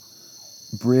said,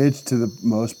 bridge to the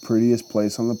most prettiest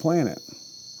place on the planet.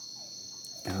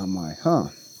 And I'm like, huh,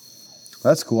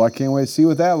 that's cool. I can't wait to see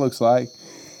what that looks like.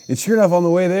 And sure enough, on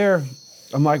the way there,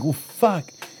 I'm like, well,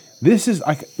 fuck. This is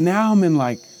like, now I'm in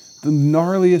like the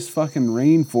gnarliest fucking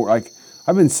rainforest. Like,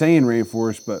 I've been saying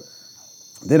rainforest, but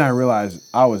then I realized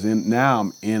now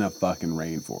I'm in a fucking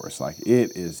rainforest. Like,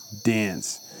 it is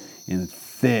dense and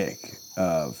thick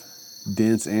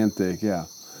yeah.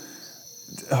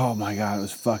 Oh my God, it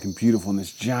was fucking beautiful. And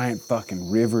this giant fucking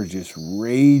river just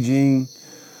raging.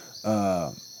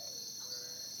 God,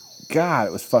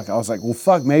 it was fucking, I was like, well,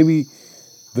 fuck, maybe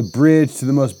the bridge to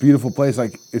the most beautiful place,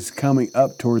 like, is coming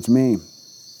up towards me.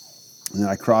 And then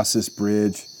I crossed this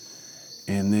bridge,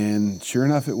 and then sure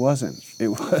enough, it wasn't. It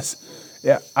was,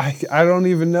 yeah, I don't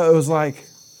even know. It was like,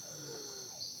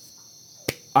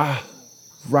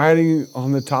 riding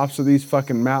on the tops of these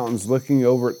fucking mountains, looking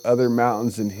over at other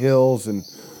mountains and hills and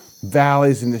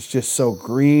valleys, and it's just so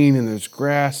green, and there's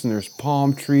grass, and there's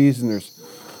palm trees, and there's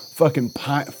fucking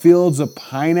fields of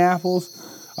pineapples.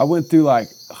 I went through like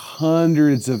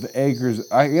hundreds of acres.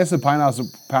 I guess the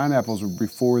pineapples were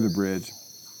before the bridge.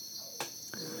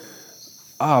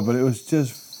 But it was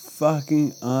just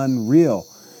fucking unreal.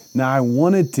 Now, I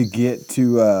wanted to get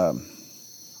to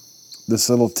this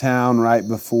little town right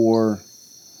before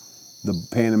the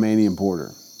Panamanian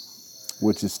border,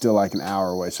 which is still like an hour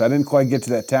away. So I didn't quite get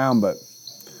to that town, but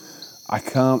I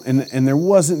come, and there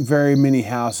wasn't very many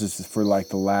houses for like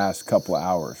the last couple of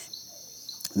hours.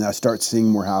 And I start seeing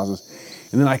more houses.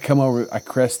 And then I come over, I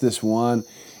crest this one,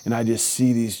 and I just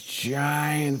see these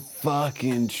giant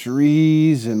fucking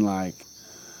trees and like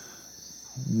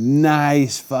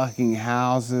nice fucking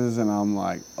houses. And I'm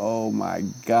like, oh my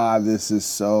God, this is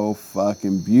so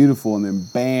fucking beautiful. And then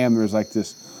bam, there's like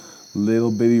this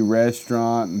little bitty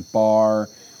restaurant and bar.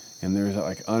 And there's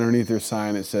like underneath their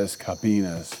sign, it says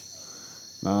Cabinas.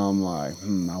 Now I'm like,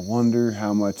 I wonder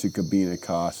how much a cabina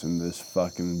costs in this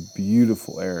fucking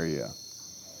beautiful area.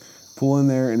 Pull in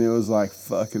there, and it was like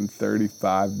fucking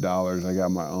 $35. I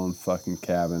got my own fucking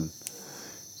cabin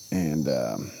and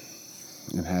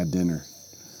had dinner.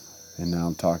 And now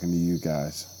I'm talking to you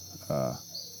guys.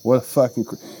 What a fucking...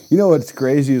 You know what's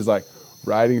crazy is like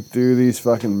riding through these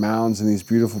fucking mountains and these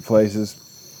beautiful places,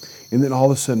 and then all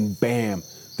of a sudden, bam,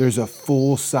 there's a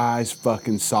full-size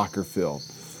fucking soccer field.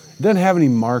 It doesn't have any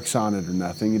marks on it or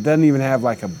nothing. It doesn't even have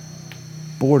like a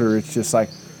border. It's just like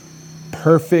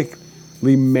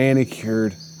perfectly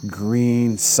manicured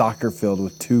green soccer field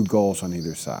with 2 goals on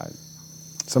either side.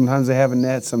 Sometimes they have a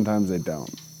net, sometimes they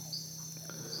don't.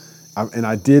 And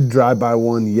I did drive by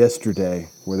one yesterday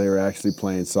where they were actually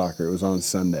playing soccer. It was on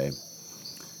Sunday,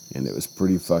 and it was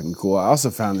pretty fucking cool. I also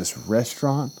found this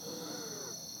restaurant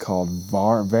called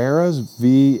Vera's,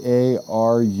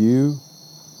 V-A-R-U.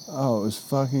 Oh, it was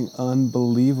fucking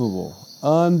unbelievable.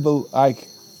 Oh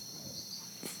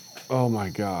my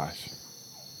gosh.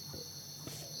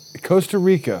 Costa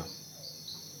Rica.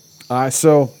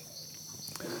 So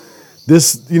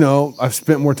this, I've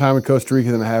spent more time in Costa Rica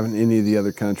than I have in any of the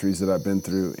other countries that I've been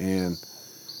through, and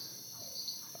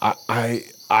I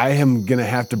am gonna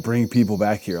have to bring people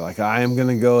back here. Like, I am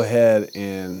gonna go ahead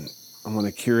and I'm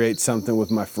gonna curate something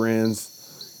with my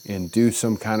friends and do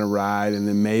some kind of ride, and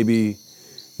then maybe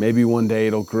one day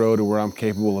it'll grow to where I'm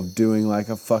capable of doing like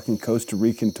a fucking Costa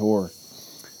Rican tour.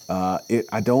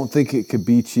 I don't think it could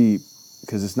be cheap,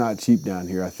 because it's not cheap down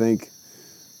here. I think,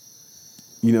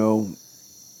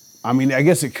 I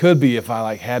guess it could be if I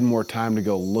like had more time to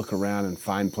go look around and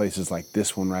find places like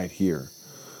this one right here.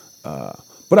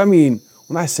 But I mean,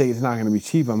 when I say it's not going to be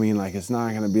cheap, I mean like it's not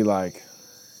going to be like,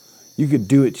 you could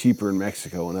do it cheaper in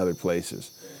Mexico and other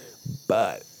places.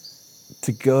 But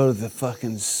to go to the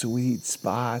fucking sweet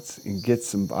spots and get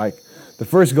some bike. The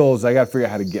first goal is I got to figure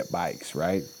out how to get bikes,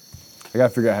 right? I got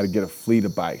to figure out how to get a fleet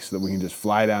of bikes so that we can just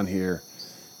fly down here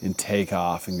and take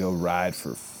off and go ride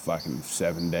for fucking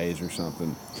 7 days or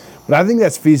something. But I think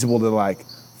that's feasible to like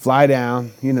fly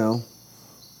down,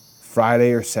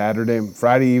 Friday or Saturday,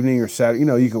 Friday evening or Saturday,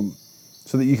 you can,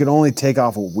 so that you can only take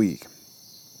off a week.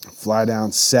 Fly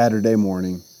down Saturday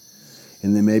morning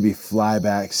and then maybe fly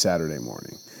back Saturday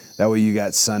morning. That way you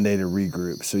got Sunday to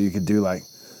regroup. So you could do like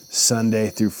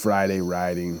Sunday through Friday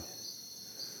riding.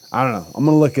 I don't know. I'm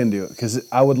going to look into it because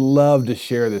I would love to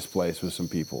share this place with some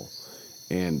people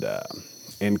and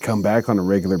come back on a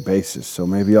regular basis. So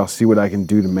maybe I'll see what I can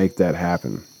do to make that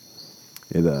happen.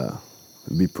 It'd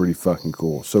be pretty fucking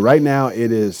cool. So right now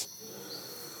it is,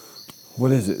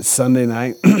 what is it? Sunday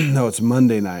night? No, it's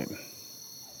Monday night.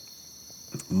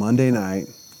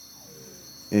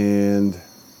 And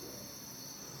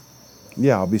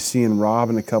yeah, I'll be seeing Rob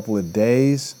in a couple of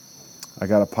days. I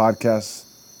got a podcast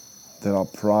that I'll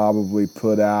probably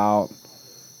put out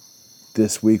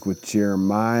this week with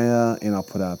Jeremiah, and I'll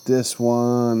put out this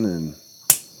one, and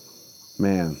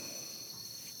man,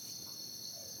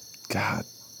 God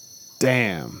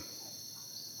damn,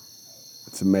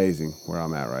 it's amazing where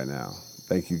I'm at right now.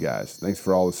 Thank you guys. Thanks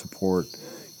for all the support.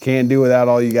 Can't do without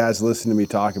all you guys listening to me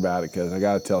talk about it, because I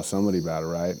got to tell somebody about it,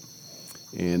 right?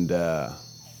 And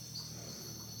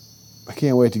I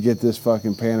can't wait to get this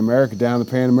fucking Pan America down the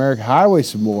Pan America Highway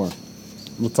some more.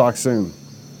 We'll talk soon.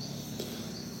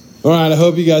 All right, I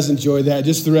hope you guys enjoyed that.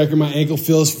 Just the record, my ankle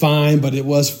feels fine, but it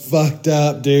was fucked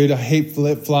up, dude. I hate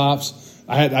flip-flops.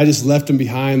 I just left them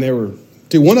behind.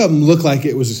 One of them looked like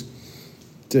it was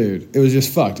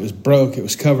just fucked. It was broke. It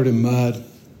was covered in mud.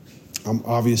 I'm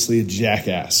obviously a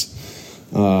jackass.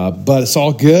 But it's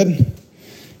all good.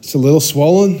 It's a little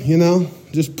swollen,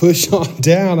 just push on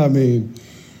down. I mean,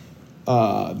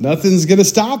 nothing's going to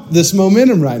stop this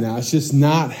momentum right now. It's just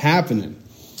not happening.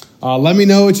 Let me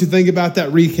know what you think about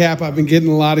that recap. I've been getting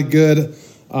a lot of good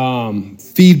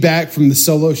feedback from the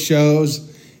solo shows.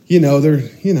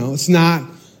 It's not,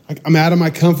 I'm out of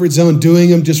my comfort zone doing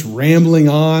them, just rambling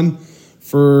on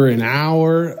for an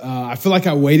hour. I feel like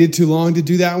I waited too long to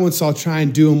do that one, so I'll try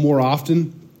and do them more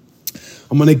often.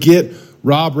 I'm going to get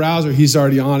Rob Rouser. He's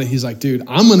already on it. He's like, dude,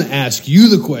 I'm going to ask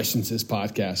you the questions this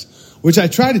podcast, which I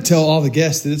try to tell all the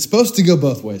guests that it's supposed to go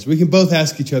both ways. We can both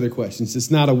ask each other questions.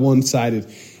 It's not a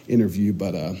one-sided interview,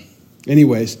 but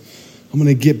anyways, I'm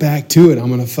going to get back to it. I'm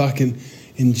going to fucking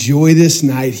enjoy this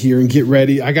night here and get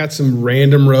ready. I got some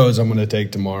random roads I'm going to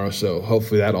take tomorrow, so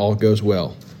hopefully that all goes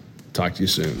well. Talk to you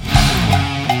soon.